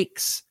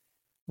stakes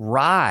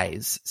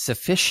rise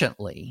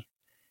sufficiently,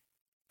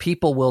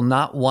 people will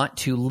not want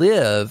to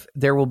live.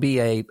 There will be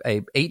a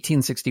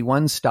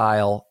 1861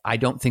 style, I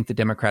don't think the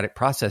democratic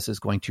process is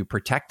going to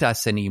protect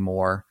us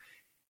anymore.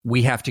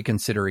 We have to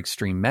consider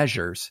extreme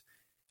measures.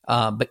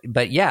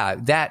 But yeah,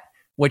 that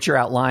what you're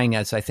outlining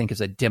as I think is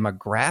a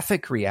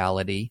demographic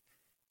reality,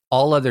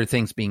 all other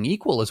things being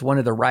equal, is one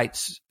of the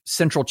right's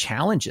central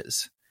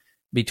challenges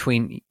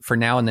for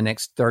now and the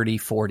next 30,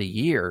 40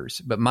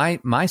 years. But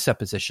my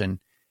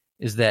supposition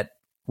is that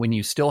when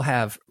you still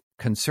have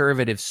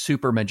conservative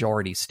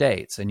supermajority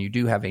states, and you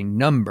do have a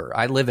number,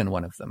 I live in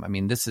one of them. I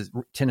mean,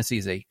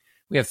 Tennessee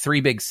we have 3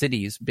 big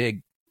cities,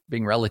 big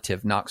being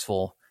relative,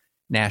 Knoxville,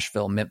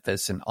 Nashville,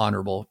 Memphis, and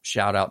honorable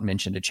shout out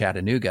mention to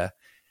Chattanooga.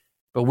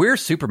 But we're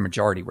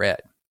supermajority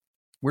red.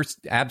 We're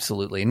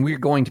absolutely, and we're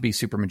going to be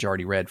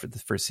supermajority red for the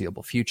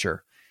foreseeable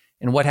future.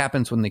 And what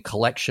happens when the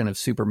collection of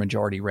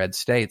supermajority red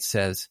states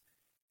says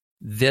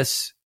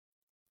this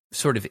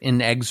sort of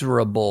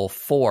inexorable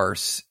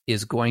force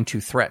is going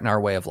to threaten our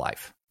way of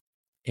life?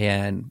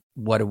 And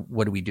what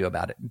do we do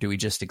about it? Do we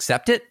just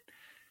accept it,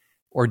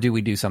 or do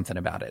we do something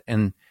about it?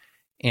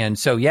 And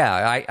so,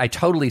 yeah, I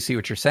totally see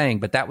what you're saying,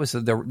 but that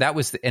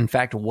was in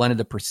fact one of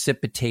the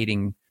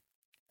precipitating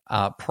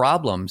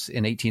problems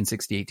in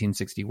 1860,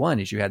 1861,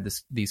 is you had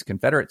these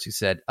Confederates who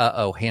said,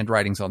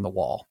 handwriting's on the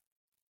wall.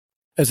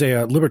 As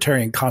a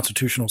libertarian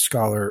constitutional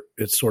scholar,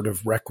 it's sort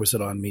of requisite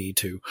on me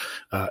to,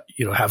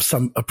 have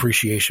some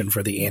appreciation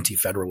for the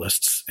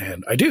anti-federalists,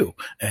 and I do.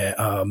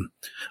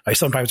 I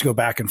sometimes go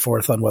back and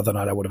forth on whether or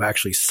not I would have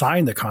actually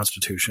signed the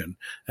Constitution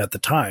at the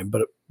time,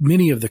 but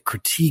many of the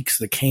critiques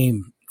that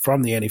came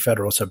from the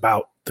anti-federalists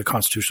about the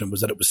Constitution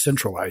was that it was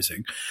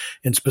centralizing,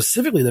 and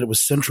specifically that it was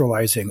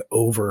centralizing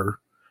over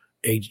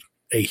a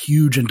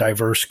huge and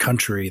diverse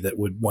country that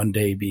would one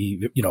day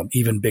be,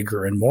 even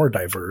bigger and more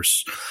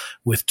diverse,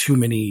 with too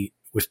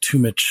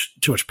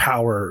much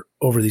power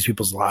over these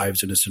people's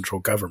lives in a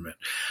central government.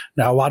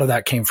 Now, a lot of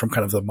that came from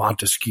kind of the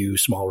Montesquieu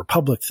small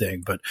republic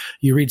thing, but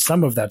you read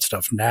some of that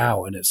stuff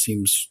now and it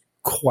seems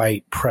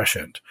quite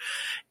prescient.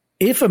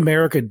 If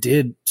America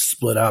did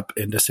split up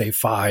into, say,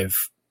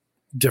 5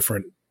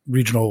 different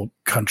regional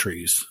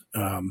countries,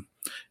 and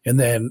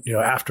then,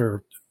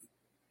 after,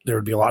 there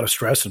would be a lot of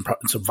stress and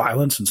some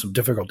violence and some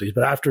difficulties.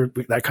 But after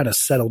that kind of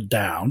settled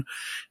down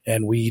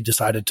and we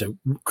decided to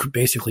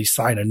basically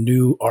sign a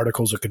new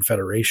Articles of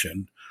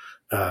Confederation,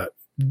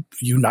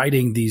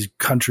 uniting these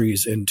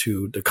countries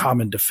into the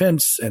common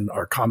defense and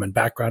our common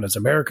background as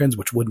Americans,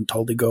 which wouldn't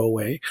totally go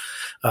away,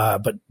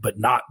 but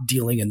not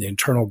dealing in the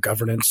internal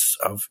governance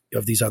of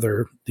these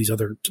other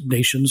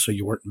nations, so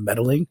you weren't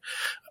meddling.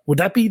 Would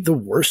that be the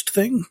worst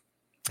thing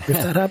if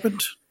that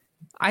happened?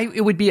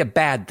 It would be a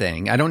bad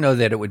thing. I don't know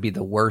that it would be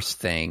the worst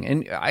thing.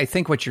 And I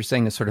think what you're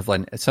saying is sort of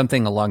like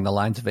something along the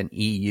lines of an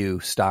EU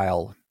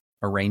style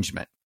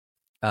arrangement.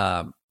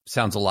 It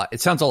sounds a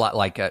lot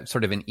like a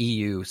sort of an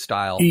EU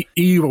style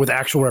EU with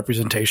actual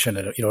representation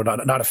and,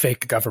 not a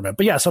fake government,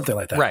 but yeah, something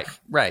like that.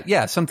 Right.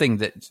 Yeah. Something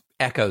that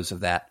echoes of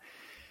that.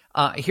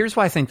 Here's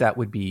why I think that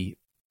would be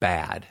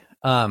bad.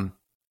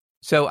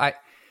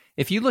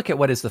 If you look at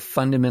what is the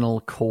fundamental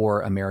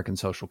core American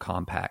social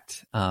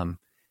compact,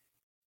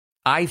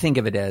 I think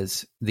of it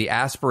as the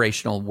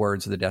aspirational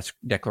words of the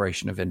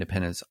Declaration of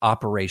Independence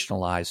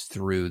operationalized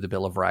through the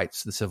Bill of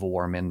Rights, the Civil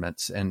War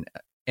amendments, and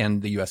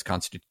the U.S.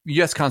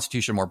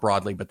 Constitution more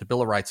broadly, but the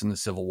Bill of Rights and the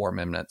Civil War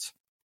amendments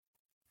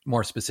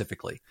more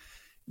specifically,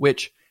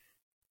 which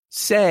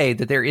say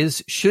that there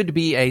should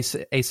be a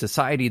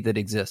society that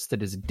exists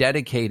that is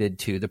dedicated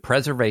to the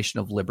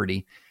preservation of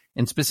liberty,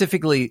 and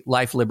specifically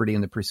life, liberty,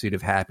 and the pursuit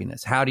of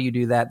happiness. How do you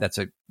do that? That's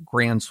a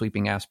grand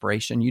sweeping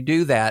aspiration. You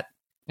do that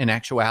in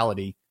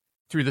actuality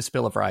through the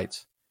Bill of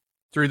Rights,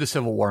 through the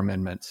Civil War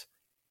amendments.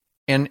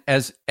 And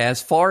as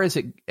far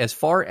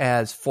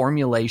as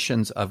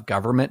formulations of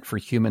government for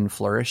human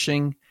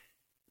flourishing,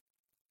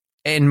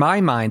 in my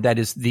mind,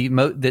 that's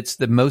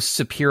the most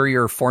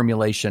superior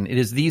formulation. It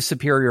is the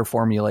superior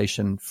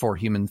formulation for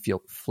human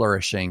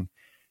flourishing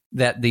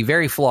that the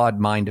very flawed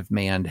mind of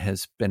man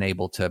has been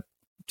able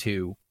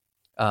to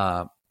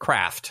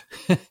craft.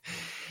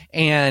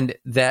 And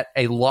that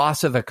a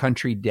loss of a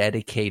country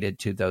dedicated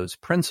to those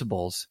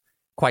principles,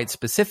 quite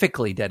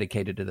specifically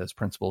dedicated to those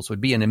principles,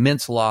 would be an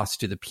immense loss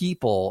to the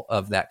people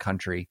of that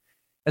country,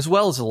 as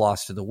well as a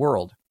loss to the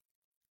world.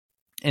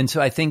 And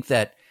so I think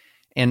that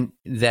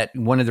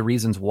one of the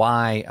reasons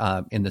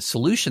why in the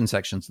solution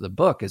sections of the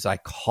book is I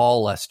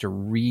call us to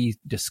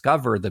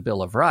rediscover the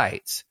Bill of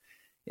Rights,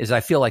 is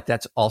I feel like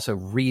that's also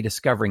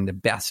rediscovering the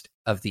best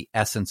of the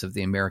essence of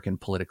the American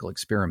political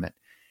experiment.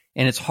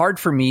 And it's hard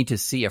for me to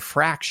see a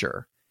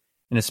fracture.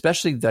 And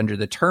especially under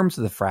the terms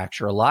of the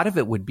fracture, a lot of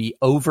it would be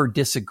over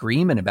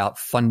disagreement about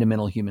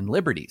fundamental human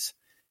liberties.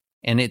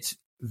 And it's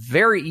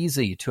very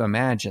easy to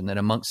imagine that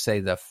amongst,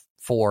 say, the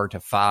 4 to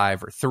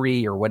 5 or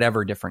 3 or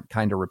whatever different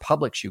kind of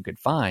republics you could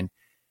find,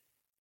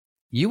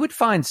 you would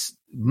find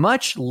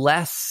much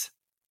less.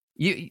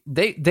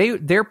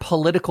 Their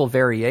political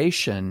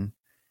variation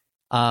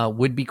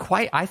would be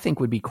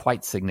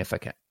quite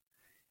significant.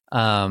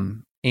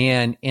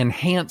 And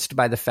enhanced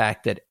by the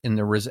fact that in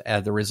the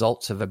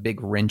results of a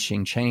big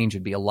wrenching change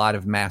would be a lot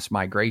of mass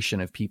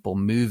migration of people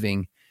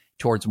moving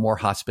towards more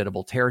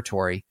hospitable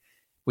territory,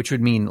 which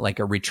would mean like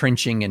a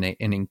retrenching and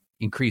an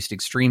increased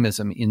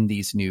extremism in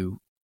these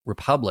new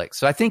republics.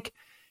 So I think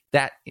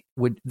that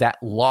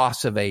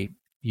loss of a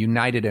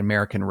united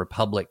American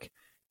republic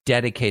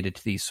dedicated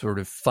to these sort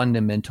of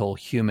fundamental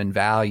human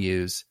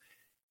values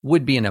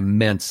would be an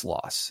immense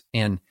loss.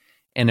 And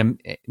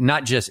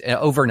not just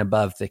over and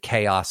above the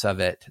chaos of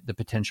it, the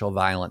potential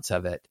violence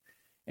of it.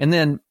 And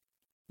then,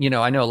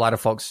 I know a lot of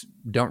folks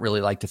don't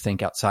really like to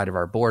think outside of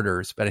our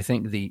borders, but I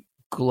think the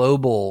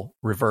global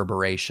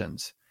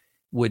reverberations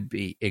would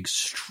be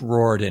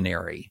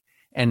extraordinary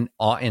and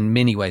in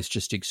many ways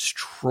just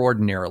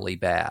extraordinarily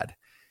bad.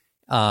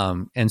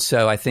 And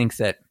so I think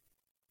that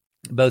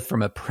both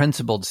from a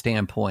principled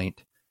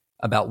standpoint,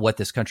 about what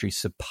this country's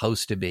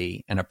supposed to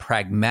be and a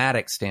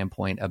pragmatic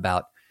standpoint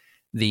about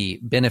the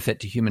benefit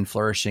to human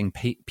flourishing,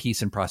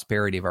 peace, and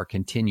prosperity of our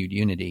continued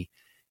unity,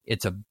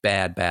 it's a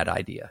bad, bad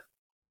idea.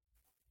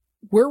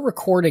 We're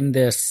recording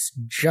this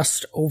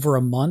just over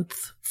a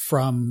month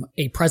from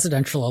a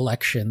presidential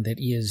election that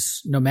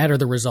is, no matter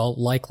the result,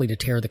 likely to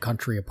tear the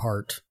country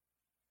apart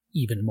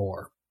even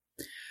more.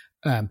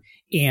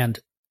 And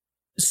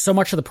so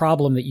much of the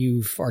problem that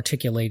you've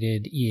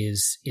articulated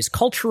is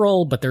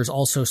cultural, but there's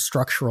also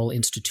structural,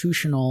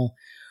 institutional,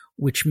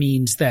 which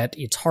means that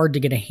it's hard to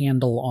get a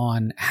handle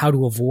on how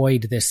to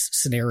avoid this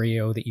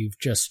scenario that you've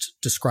just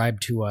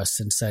described to us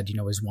and said,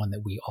 is one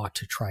that we ought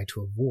to try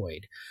to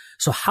avoid.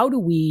 So how do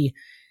we,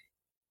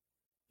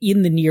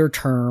 in the near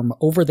term,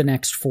 over the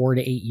next 4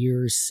 to 8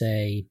 years,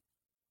 say,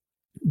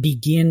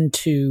 begin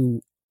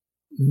to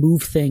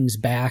move things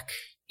back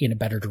in a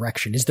better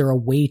direction? Is there a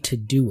way to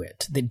do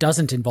it that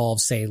doesn't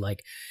involve, say,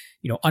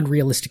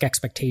 unrealistic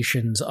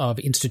expectations of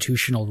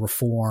institutional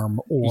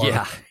reform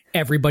or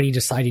everybody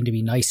deciding to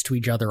be nice to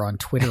each other on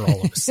Twitter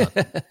all of a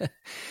sudden?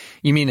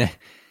 You mean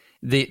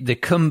the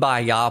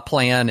kumbaya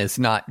plan is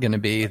not going to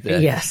be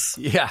the... Yes.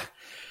 Yeah.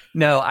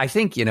 No, I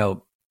think,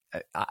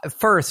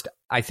 first,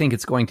 I think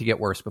it's going to get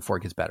worse before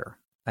it gets better.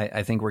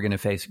 I think we're going to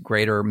face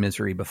greater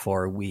misery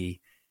before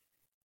we,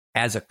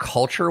 as a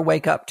culture,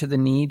 wake up to the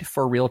need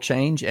for real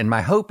change. And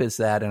my hope is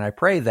that, and I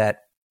pray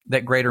that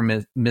greater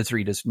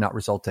misery does not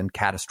result in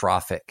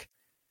catastrophic,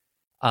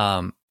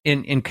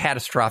 in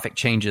catastrophic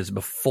changes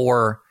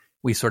before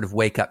we sort of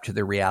wake up to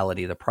the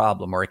reality of the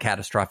problem or a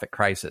catastrophic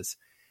crisis.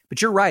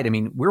 But you're right. I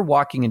mean, we're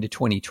walking into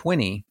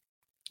 2020,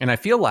 and I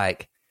feel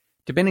like,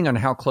 depending on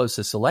how close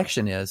this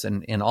election is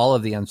and all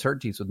of the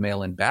uncertainties with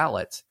mail-in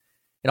ballots,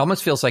 it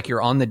almost feels like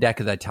you're on the deck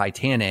of the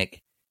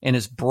Titanic and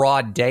it's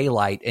broad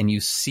daylight and you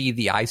see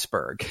the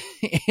iceberg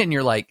and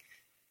you're like,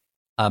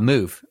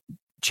 move,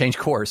 change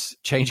course.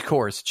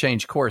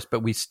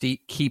 But we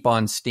keep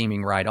on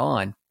steaming right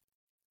on.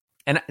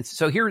 And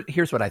so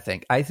here's what I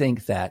think. I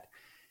think that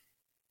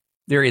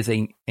there is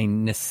a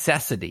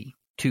necessity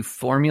to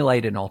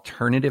formulate an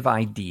alternative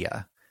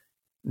idea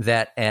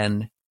that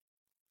an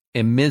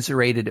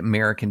immiserated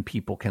American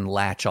people can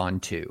latch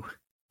onto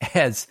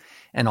as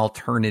an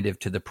alternative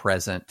to the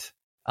present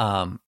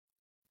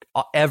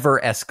ever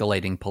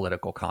escalating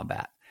political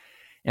combat.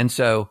 And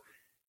so,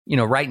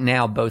 right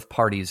now, both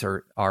parties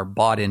are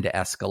bought into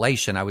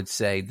escalation. I would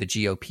say the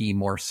GOP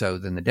more so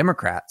than the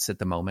Democrats at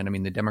the moment. I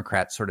mean, the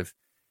Democrats sort of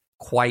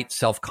quite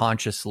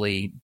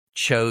self-consciously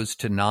chose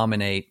to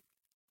nominate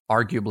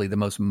arguably the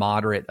most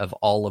moderate of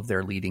all of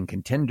their leading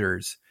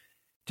contenders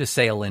to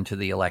sail into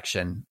the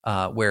election,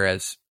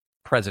 whereas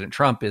President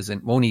Trump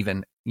won't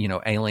even,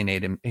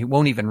 alienate him. He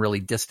won't even really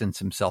distance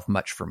himself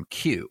much from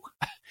Q.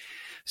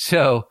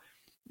 So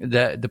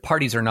the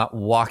parties are not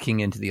walking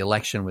into the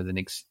election with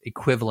an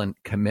equivalent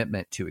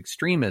commitment to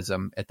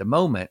extremism at the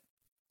moment.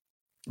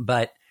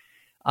 But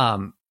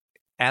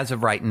as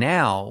of right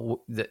now,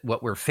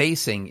 what we're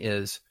facing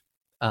is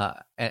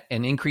an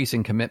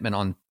increasing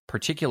commitment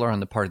particular on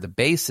the part of the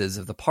bases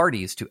of the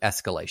parties to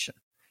escalation.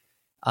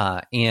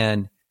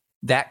 And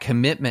that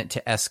commitment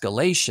to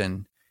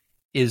escalation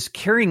is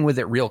carrying with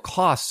it real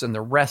costs in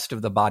the rest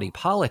of the body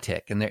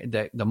politic. And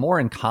the more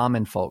in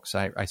common folks,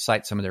 I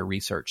cite some of their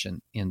research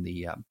in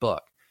the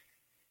book,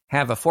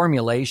 have a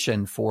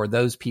formulation for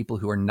those people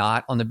who are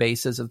not on the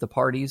bases of the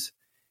parties,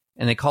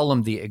 and they call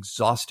them the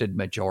exhausted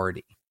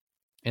majority.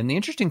 And the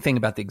interesting thing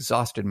about the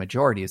exhausted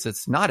majority is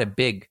it's not a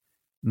big,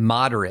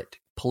 moderate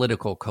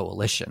political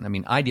coalition. I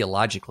mean,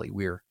 ideologically,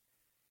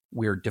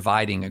 we're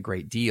dividing a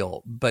great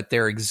deal, but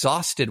they're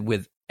exhausted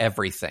with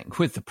everything,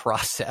 with the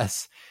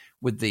process,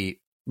 with the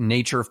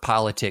nature of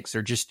politics.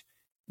 They're just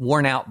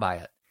worn out by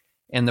it.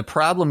 And the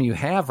problem you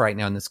have right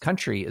now in this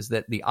country is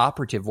that the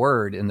operative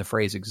word in the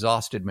phrase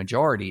exhausted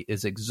majority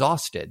is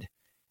exhausted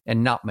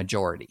and not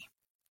majority.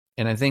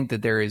 And I think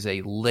that there is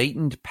a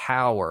latent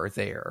power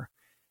there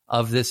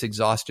of this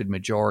exhausted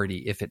majority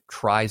if it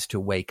tries to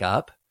wake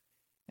up.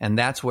 And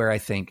that's where I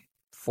think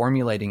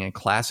formulating a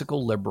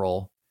classical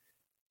liberal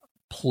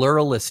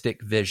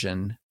pluralistic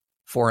vision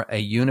for a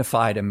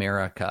unified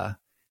America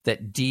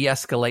that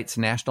de-escalates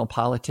national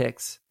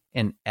politics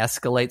and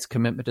escalates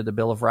commitment to the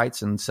Bill of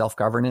Rights and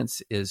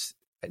self-governance is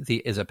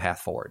a path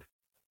forward.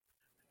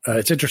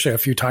 It's interesting. A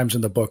few times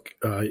in the book,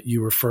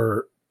 you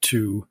refer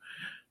to,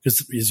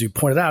 as you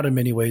pointed out, in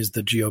many ways,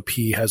 the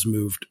GOP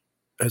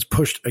has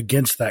pushed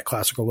against that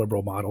classical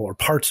liberal model, or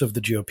parts of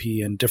the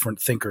GOP and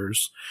different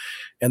thinkers,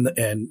 and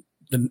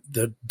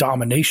the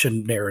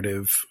domination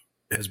narrative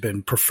has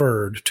been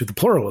preferred to the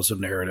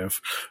pluralism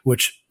narrative,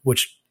 which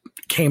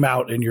came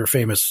out in your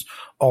famous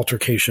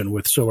altercation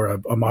with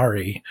Sohra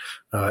Amari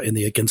in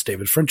the Against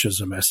David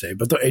Frenchism essay.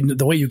 But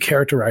the way you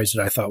characterized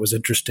it, I thought was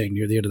interesting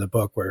near the end of the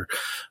book, where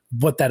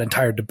what that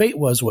entire debate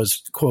was,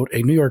 quote,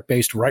 a New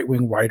York-based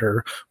right-wing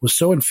writer was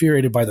so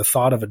infuriated by the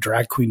thought of a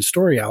drag queen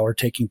story hour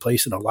taking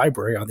place in a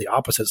library on the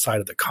opposite side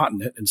of the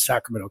continent in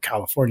Sacramento,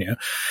 California,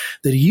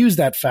 that he used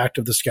that fact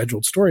of the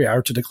scheduled story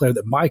hour to declare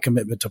that my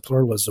commitment to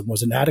pluralism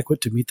was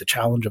inadequate to meet the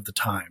challenge of the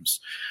times,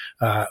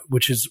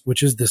 which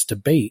is this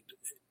debate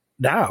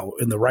now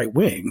in the right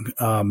wing.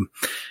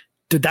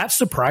 Did that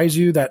surprise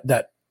you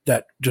that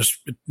just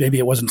maybe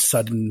it wasn't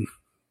sudden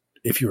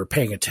if you were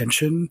paying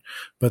attention,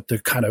 but the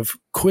kind of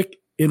quick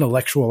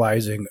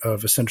intellectualizing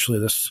of essentially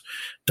this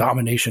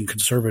domination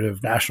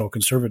conservative, national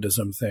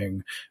conservatism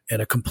thing and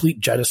a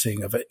complete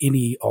jettisoning of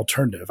any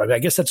alternative? I mean, I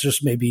guess that's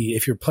just maybe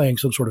if you're playing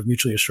some sort of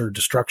mutually assured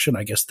destruction,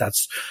 I guess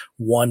that's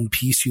one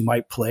piece you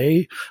might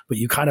play, but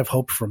you kind of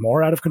hoped for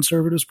more out of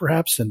conservatives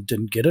perhaps and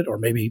didn't get it. Or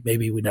maybe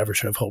we never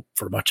should have hoped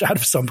for much out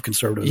of some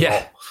conservatives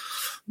at all.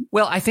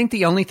 Well, I think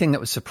the only thing that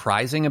was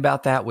surprising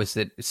about that was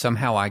that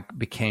somehow I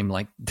became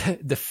like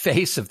the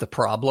face of the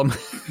problem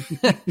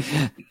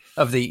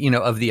of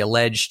the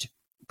alleged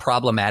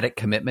problematic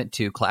commitment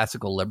to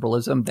classical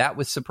liberalism. That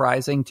was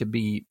surprising to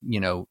be,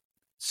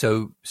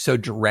 so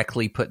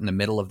directly put in the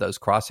middle of those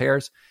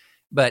crosshairs.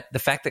 But the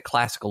fact that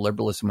classical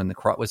liberalism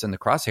was in the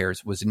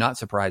crosshairs was not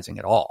surprising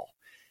at all,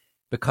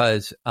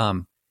 because,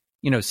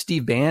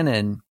 Steve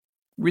Bannon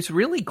was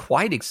really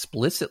quite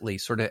explicitly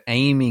sort of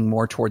aiming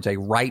more towards a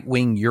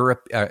right-wing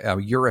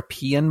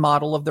European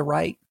model of the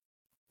right.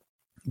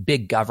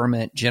 Big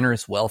government,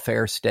 generous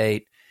welfare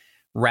state,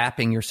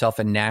 wrapping yourself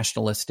in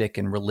nationalistic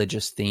and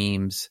religious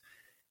themes,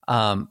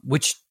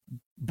 which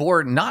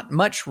bore not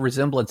much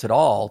resemblance at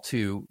all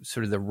to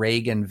sort of the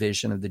Reagan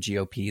vision of the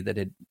GOP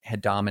that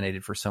had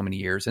dominated for so many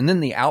years. And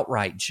then the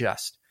outright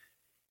just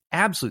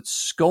absolute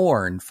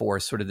scorn for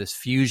sort of this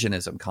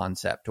fusionism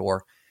concept,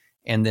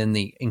 and then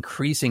the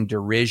increasing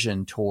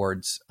derision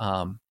towards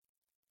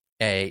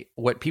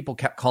what people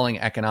kept calling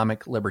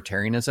economic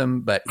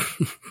libertarianism, but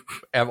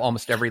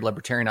almost every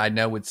libertarian I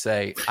know would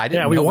say, "I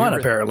didn't." Yeah, we won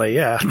apparently.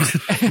 Yeah,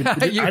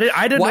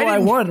 I didn't know I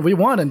won. We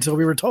won until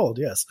we were told.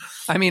 Yes,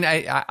 I mean,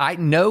 I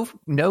no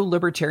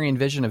libertarian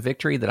vision of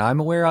victory that I'm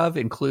aware of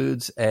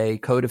includes a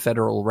code of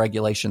federal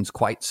regulations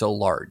quite so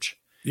large.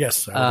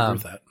 Yes, I would agree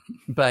with that.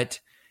 But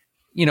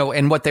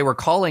and what they were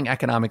calling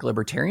economic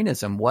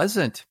libertarianism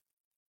wasn't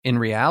in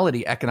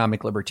reality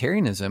economic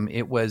libertarianism.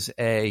 It was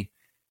a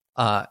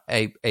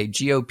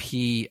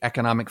GOP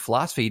economic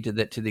philosophy to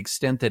the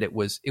extent that it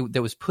was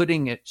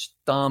putting its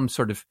thumb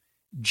sort of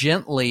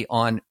gently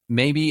on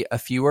maybe a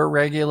fewer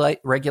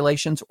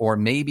regulations, or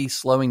maybe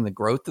slowing the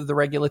growth of the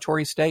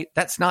regulatory state.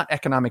 That's not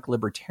economic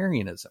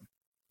libertarianism.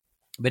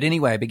 But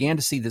anyway, I began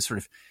to see this sort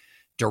of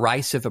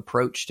derisive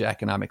approach to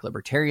economic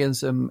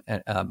libertarianism,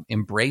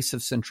 embrace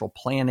of central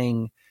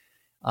planning,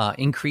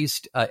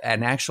 increased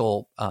an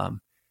actual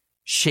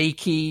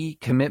shaky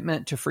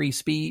commitment to free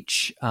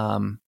speech,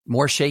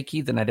 more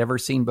shaky than I'd ever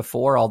seen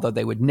before, although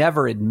they would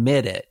never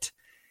admit it.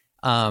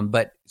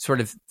 But sort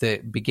of the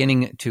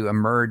beginning to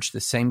emerge the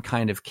same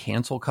kind of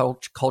cancel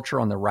culture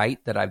on the right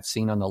that I've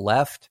seen on the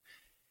left.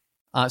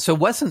 So it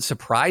wasn't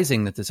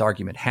surprising that this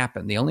argument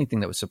happened. The only thing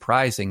that was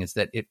surprising is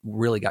that it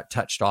really got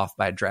touched off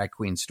by a drag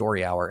queen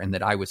story hour, and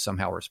that I was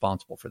somehow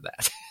responsible for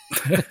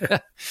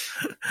that.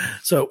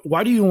 So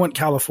why do you want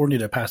California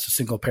to pass a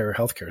single payer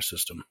healthcare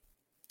system?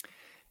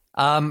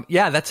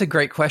 Yeah, that's a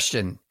great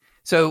question.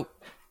 So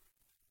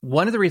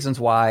one of the reasons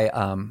why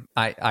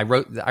I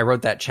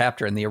wrote that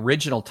chapter, and the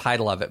original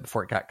title of it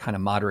before it got kind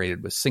of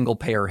moderated was "Single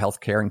Payer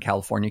Healthcare in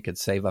California Could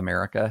Save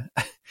America,"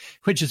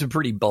 which is a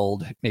pretty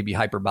bold, maybe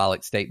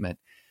hyperbolic statement.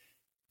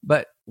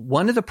 But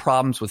one of the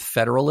problems with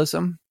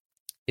federalism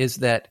is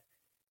that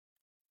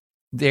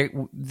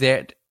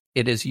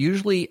it is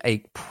usually a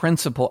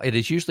principle. It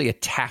is usually a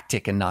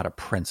tactic and not a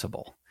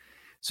principle.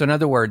 So in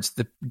other words,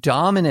 the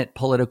dominant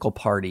political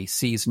party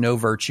sees no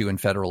virtue in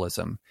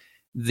federalism.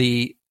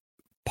 The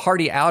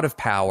party out of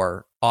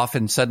power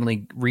often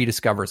suddenly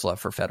rediscovers love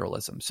for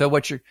federalism.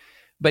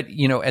 But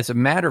as a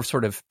matter of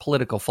sort of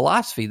political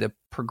philosophy, the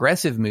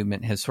progressive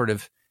movement has sort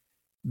of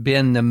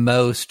been the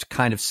most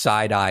kind of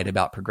side-eyed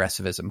about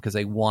progressivism, because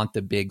they want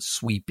the big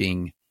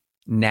sweeping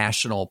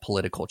national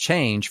political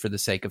change for the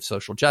sake of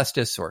social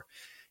justice or,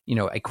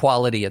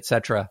 equality, et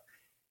cetera.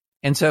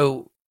 And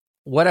so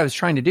what I was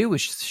trying to do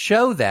was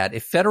show that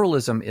if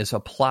federalism is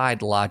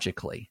applied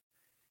logically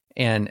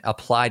and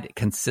applied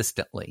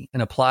consistently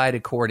and applied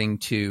according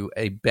to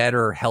a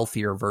better,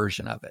 healthier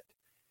version of it,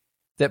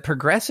 that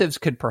progressives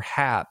could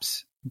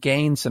perhaps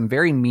gain some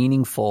very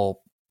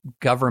meaningful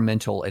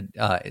governmental,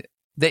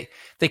 they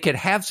could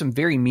have some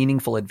very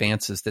meaningful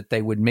advances that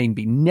they would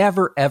maybe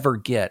never, ever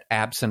get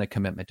absent a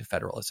commitment to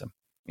federalism.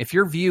 If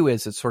your view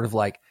is it's sort of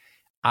like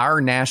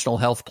our national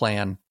health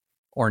plan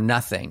or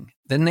nothing,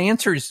 then the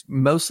answer is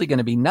mostly going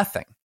to be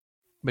nothing,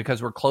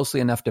 because we're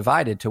closely enough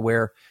divided to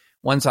where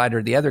one side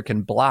or the other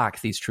can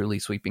block these truly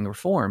sweeping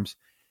reforms.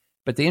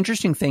 But the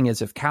interesting thing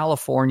is if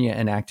California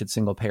enacted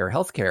single-payer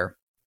healthcare,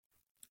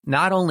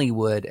 not only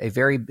would a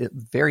very,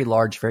 very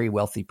large, very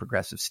wealthy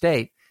progressive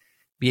state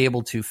be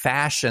able to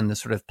fashion the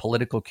sort of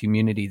political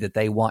community that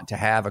they want to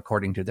have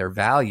according to their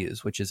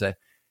values, which is an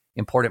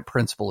important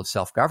principle of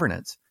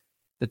self-governance,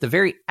 that the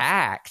very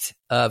act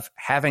of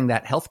having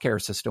that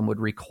healthcare system would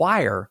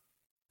require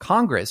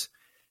Congress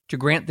to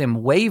grant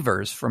them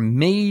waivers from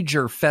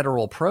major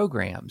federal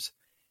programs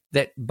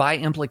that by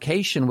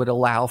implication would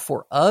allow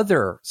for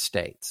other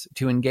states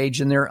to engage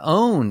in their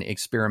own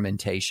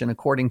experimentation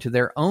according to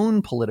their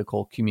own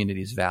political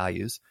community's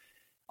values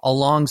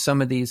along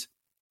some of these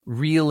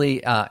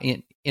really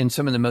in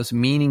some of the most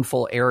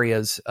meaningful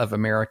areas of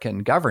American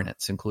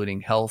governance, including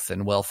health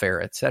and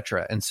welfare, et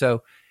cetera. And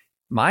so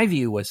my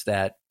view was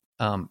that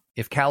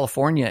if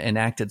California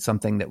enacted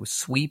something that was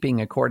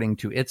sweeping according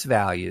to its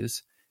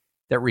values,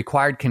 that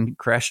required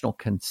congressional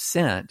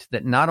consent,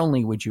 that not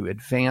only would you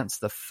advance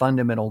the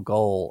fundamental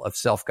goal of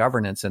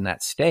self-governance in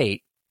that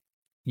state,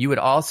 you would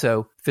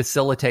also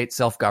facilitate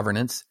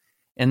self-governance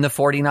in the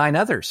 49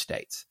 other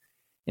states.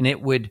 And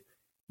it would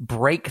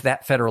break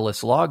that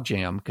federalist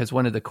logjam, because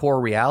one of the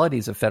core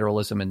realities of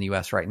federalism in the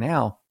U.S. right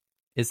now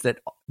is that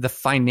the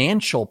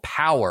financial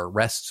power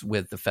rests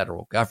with the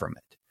federal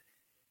government.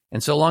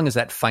 And so long as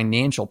that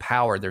financial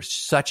power, there's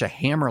such a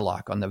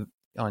hammerlock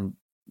on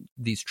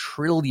these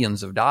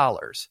trillions of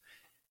dollars,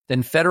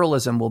 then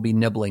federalism will be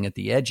nibbling at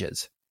the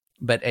edges.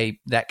 But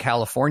that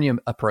California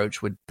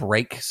approach would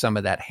break some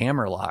of that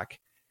hammerlock,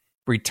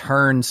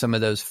 return some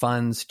of those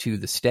funds to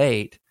the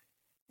state,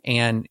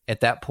 and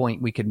at that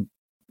point we'd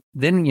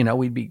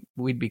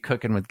be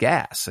cooking with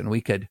gas, and we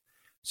could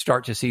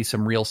start to see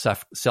some real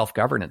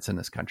self-governance in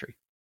this country.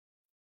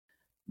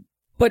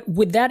 But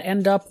would that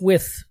end up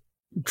with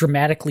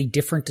dramatically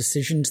different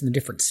decisions in the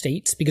different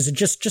states? Because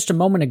just a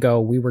moment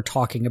ago, we were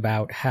talking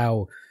about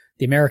how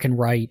the American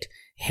right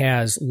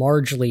has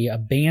largely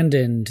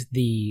abandoned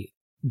the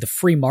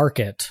free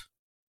market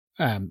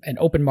and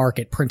open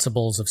market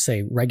principles of,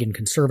 say, Reagan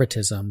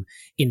conservatism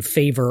in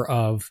favor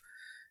of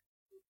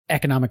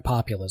economic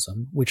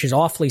populism, which is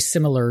awfully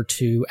similar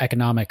to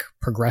economic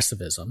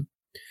progressivism.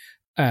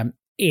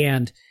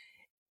 And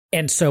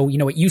so,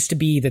 it used to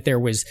be that there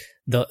was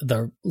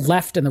the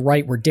left and the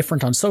right were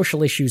different on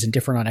social issues and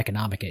different on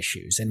economic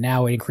issues. And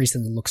now it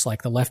increasingly looks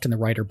like the left and the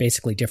right are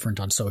basically different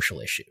on social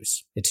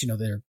issues. It's,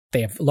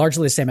 they have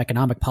largely the same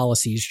economic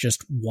policies,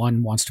 just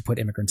one wants to put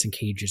immigrants in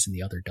cages and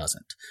the other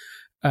doesn't.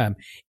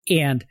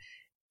 And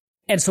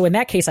so in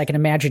that case, I can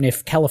imagine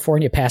if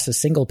California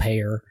passes single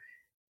payer,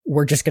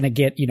 we're just going to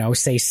get,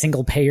 say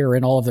single payer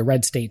in all of the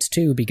red states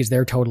too, because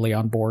they're totally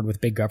on board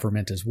with big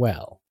government as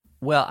well.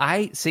 Well,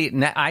 I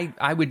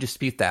would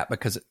dispute that,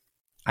 because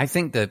I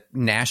think the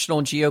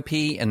national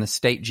GOP and the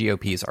state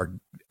GOPs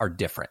are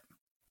different.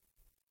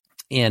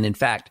 And in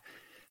fact,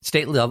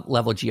 state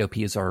level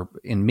GOPs are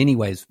in many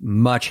ways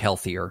much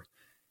healthier,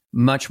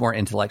 much more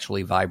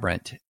intellectually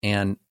vibrant,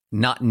 and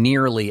not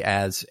nearly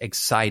as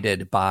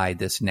excited by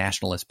this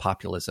nationalist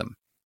populism,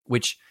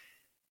 which,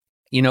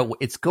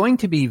 it's going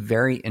to be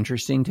very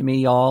interesting to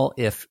me, y'all,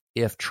 if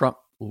Trump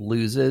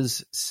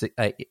loses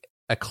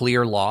a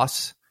clear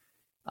loss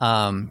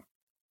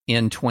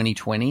in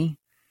 2020,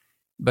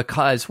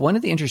 because one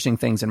of the interesting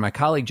things, and my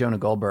colleague Jonah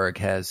Goldberg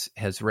has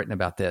written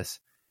about this,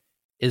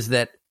 is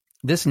that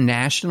this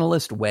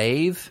nationalist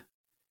wave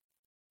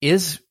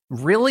is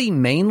really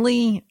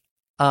mainly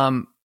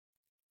a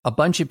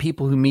bunch of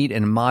people who meet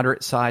in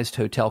moderate-sized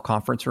hotel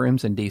conference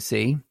rooms in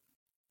D.C.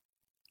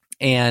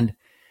 And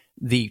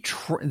the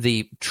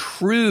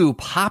true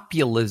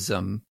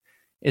populism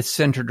is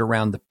centered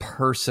around the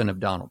person of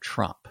Donald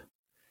Trump,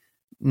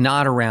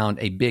 not around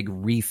a big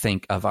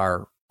rethink of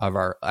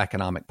our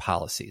economic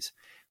policies.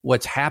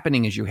 What's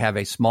happening is you have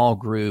a small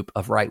group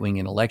of right-wing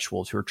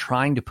intellectuals who are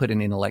trying to put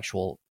an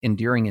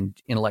enduring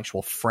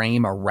intellectual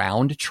frame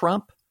around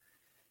Trump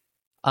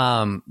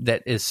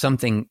that is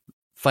something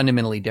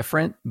fundamentally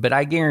different. But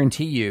I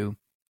guarantee you,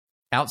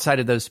 outside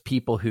of those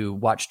people who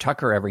watch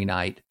Tucker every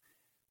night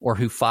or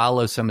who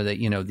follow some of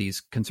the, these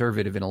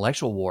conservative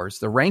intellectual wars,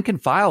 the rank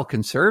and file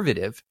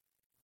conservative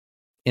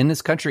in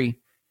this country,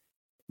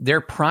 their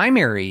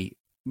primary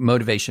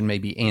motivation may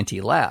be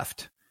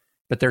anti-left,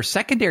 but their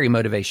secondary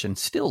motivation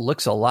still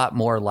looks a lot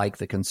more like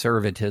the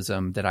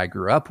conservatism that I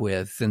grew up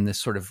with in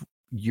this sort of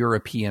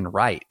European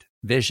right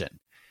vision.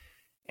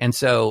 And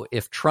so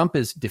if Trump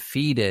is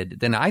defeated,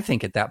 then I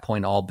think at that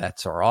point, all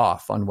bets are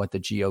off on what the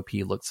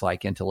GOP looks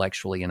like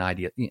intellectually and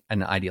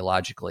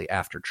ideologically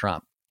after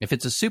Trump. If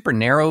it's a super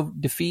narrow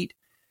defeat,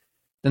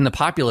 then the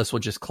populists will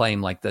just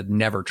claim like the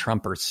never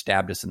Trumpers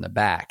stabbed us in the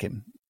back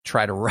and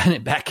try to run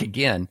it back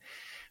again.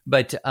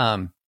 But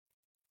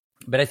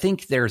I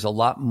think there's a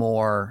lot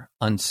more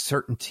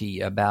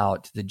uncertainty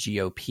about the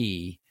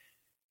GOP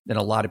than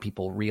a lot of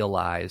people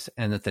realize,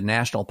 and that the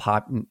national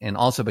and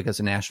also because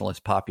the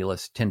nationalist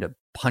populists tend to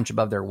punch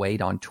above their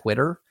weight on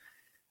Twitter,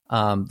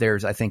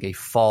 there's, I think, a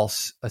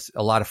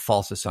lot of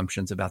false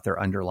assumptions about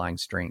their underlying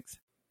strength.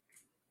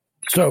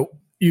 So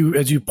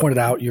as you pointed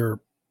out, your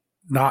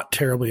not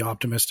terribly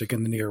optimistic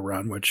in the near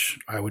run, which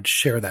I would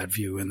share that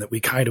view, and that we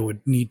kind of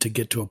would need to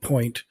get to a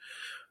point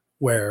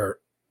where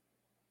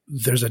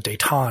there's a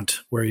detente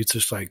where it's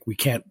just like we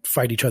can't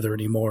fight each other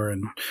anymore,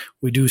 and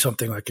we do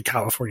something like a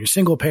California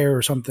single payer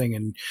or something,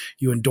 and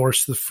you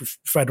endorse the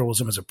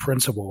federalism as a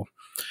principle.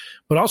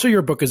 But also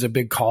your book is a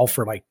big call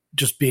for like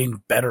just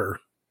being better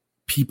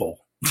people.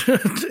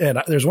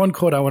 And there's one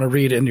quote I want to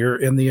read in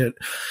the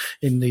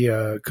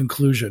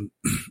conclusion.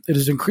 It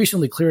is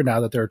increasingly clear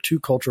now that there are two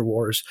culture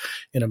wars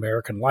in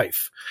American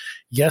life.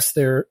 Yes,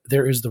 there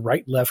is the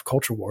right-left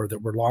culture war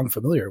that we're long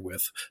familiar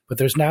with, but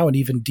there's now an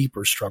even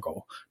deeper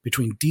struggle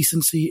between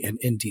decency and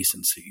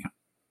indecency.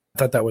 I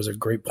thought that was a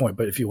great point,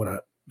 but if you want to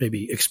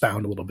maybe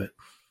expound a little bit.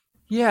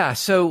 Yeah.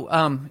 So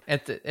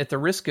at the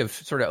risk of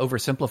sort of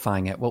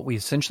oversimplifying it, what we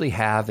essentially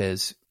have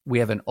is we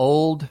have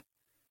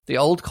the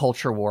old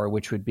culture war,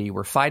 which would be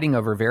we're fighting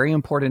over very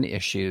important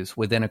issues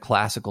within a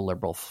classical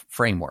liberal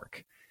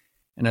framework.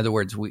 In other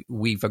words,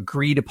 we've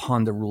agreed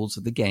upon the rules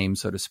of the game,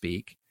 so to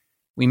speak.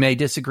 We may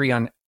disagree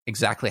on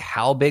exactly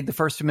how big the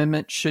First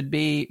Amendment should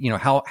be,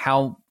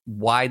 how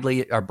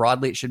widely or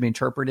broadly it should be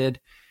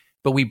interpreted,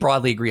 but we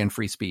broadly agree on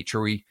free speech.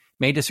 Or we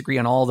may disagree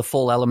on all the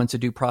full elements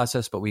of due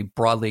process, but we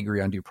broadly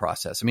agree on due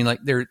process. I mean,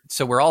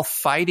 so we're all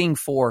fighting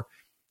for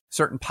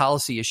certain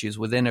policy issues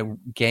within a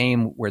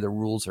game where the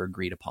rules are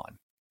agreed upon.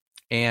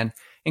 And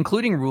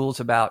including rules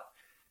about,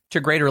 to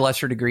a greater or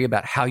lesser degree,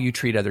 about how you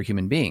treat other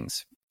human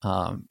beings.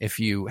 If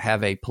you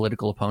have a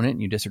political opponent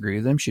and you disagree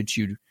with them, should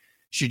you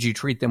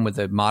treat them with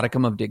a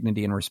modicum of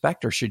dignity and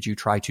respect, or should you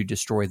try to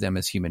destroy them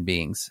as human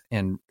beings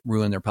and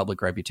ruin their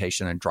public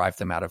reputation and drive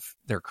them out of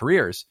their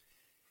careers?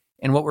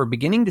 And what we're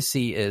beginning to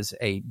see is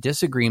a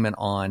disagreement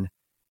on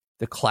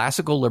the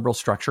classical liberal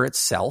structure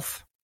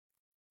itself.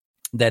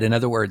 That, in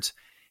other words,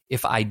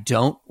 if I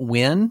don't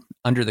win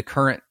under the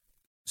current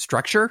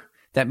structure,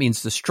 that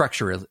means the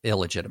structure is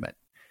illegitimate.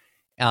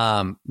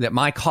 That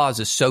my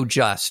cause is so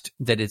just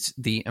that it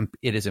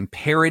is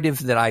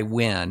imperative that I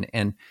win,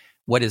 and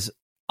what is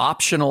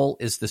optional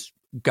is this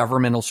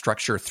governmental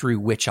structure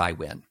through which I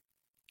win.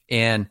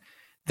 And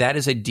that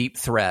is a deep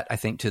threat, I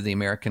think, to the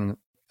American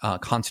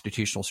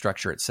constitutional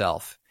structure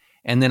itself.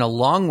 And then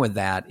along with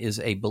that is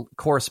a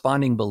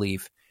corresponding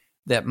belief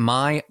that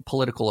my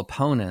political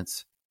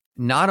opponents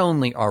not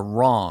only are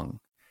wrong,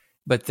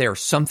 but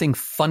there's something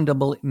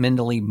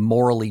fundamentally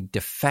morally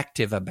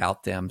defective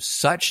about them,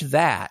 such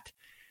that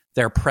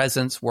their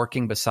presence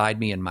working beside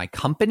me in my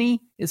company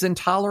is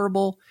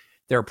intolerable.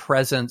 Their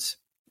presence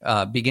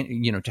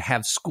to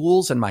have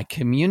schools in my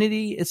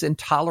community is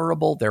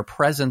intolerable. Their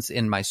presence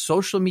in my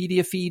social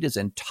media feed is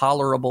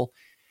intolerable.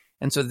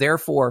 And so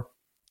therefore,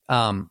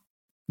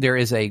 there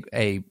is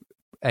a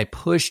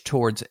push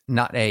towards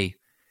not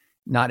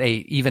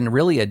even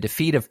really a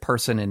defeat of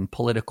person in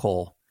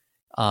political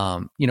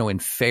in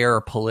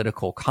fair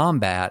political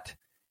combat,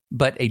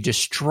 but a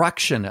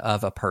destruction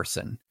of a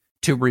person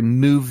to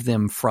remove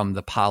them from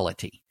the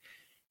polity.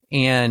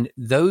 And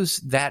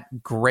that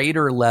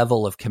greater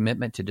level of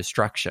commitment to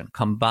destruction,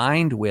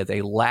 combined with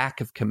a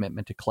lack of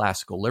commitment to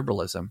classical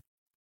liberalism,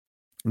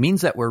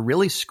 means that we're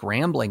really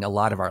scrambling a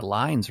lot of our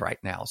lines right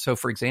now. So,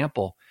 for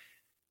example,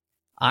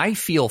 I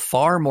feel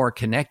far more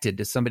connected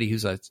to somebody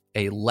who's a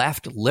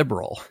left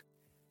liberal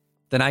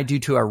than I do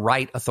to a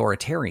right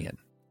authoritarian.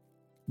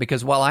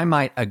 Because while I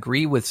might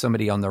agree with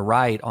somebody on the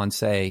right on,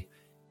 say,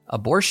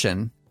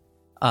 abortion,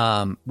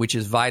 which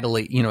is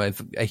vitally,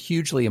 a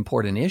hugely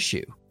important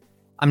issue,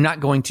 I'm not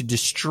going to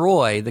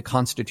destroy the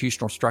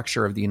constitutional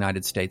structure of the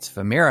United States of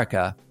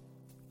America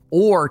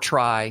or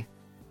try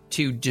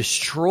to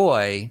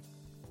destroy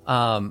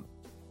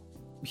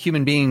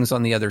human beings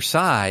on the other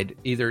side,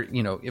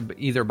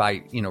 either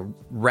by,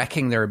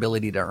 wrecking their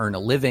ability to earn a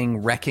living,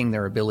 wrecking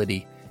their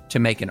ability to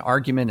make an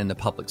argument in the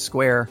public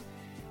square.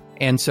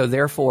 And so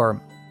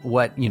therefore,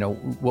 what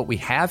we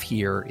have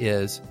here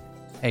is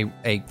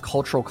a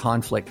cultural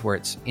conflict where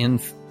it's in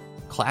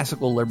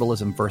classical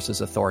liberalism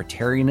versus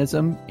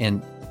authoritarianism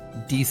and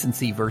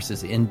decency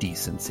versus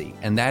indecency.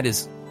 And that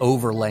is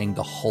overlaying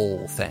the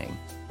whole thing.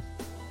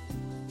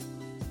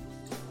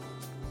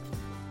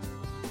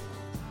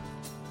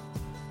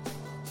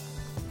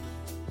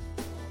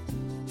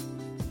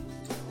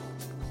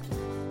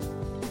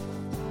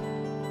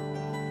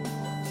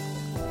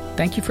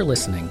 Thank you for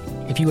listening.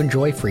 If you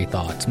enjoy Free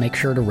Thoughts, make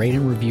sure to rate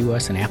and review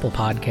us in Apple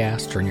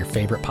Podcasts or in your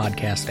favorite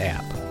podcast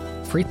app.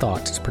 Free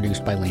Thoughts is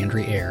produced by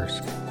Landry Ayers.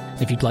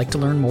 If you'd like to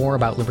learn more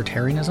about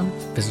libertarianism,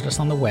 visit us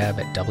on the web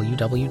at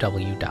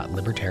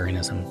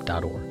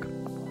www.libertarianism.org.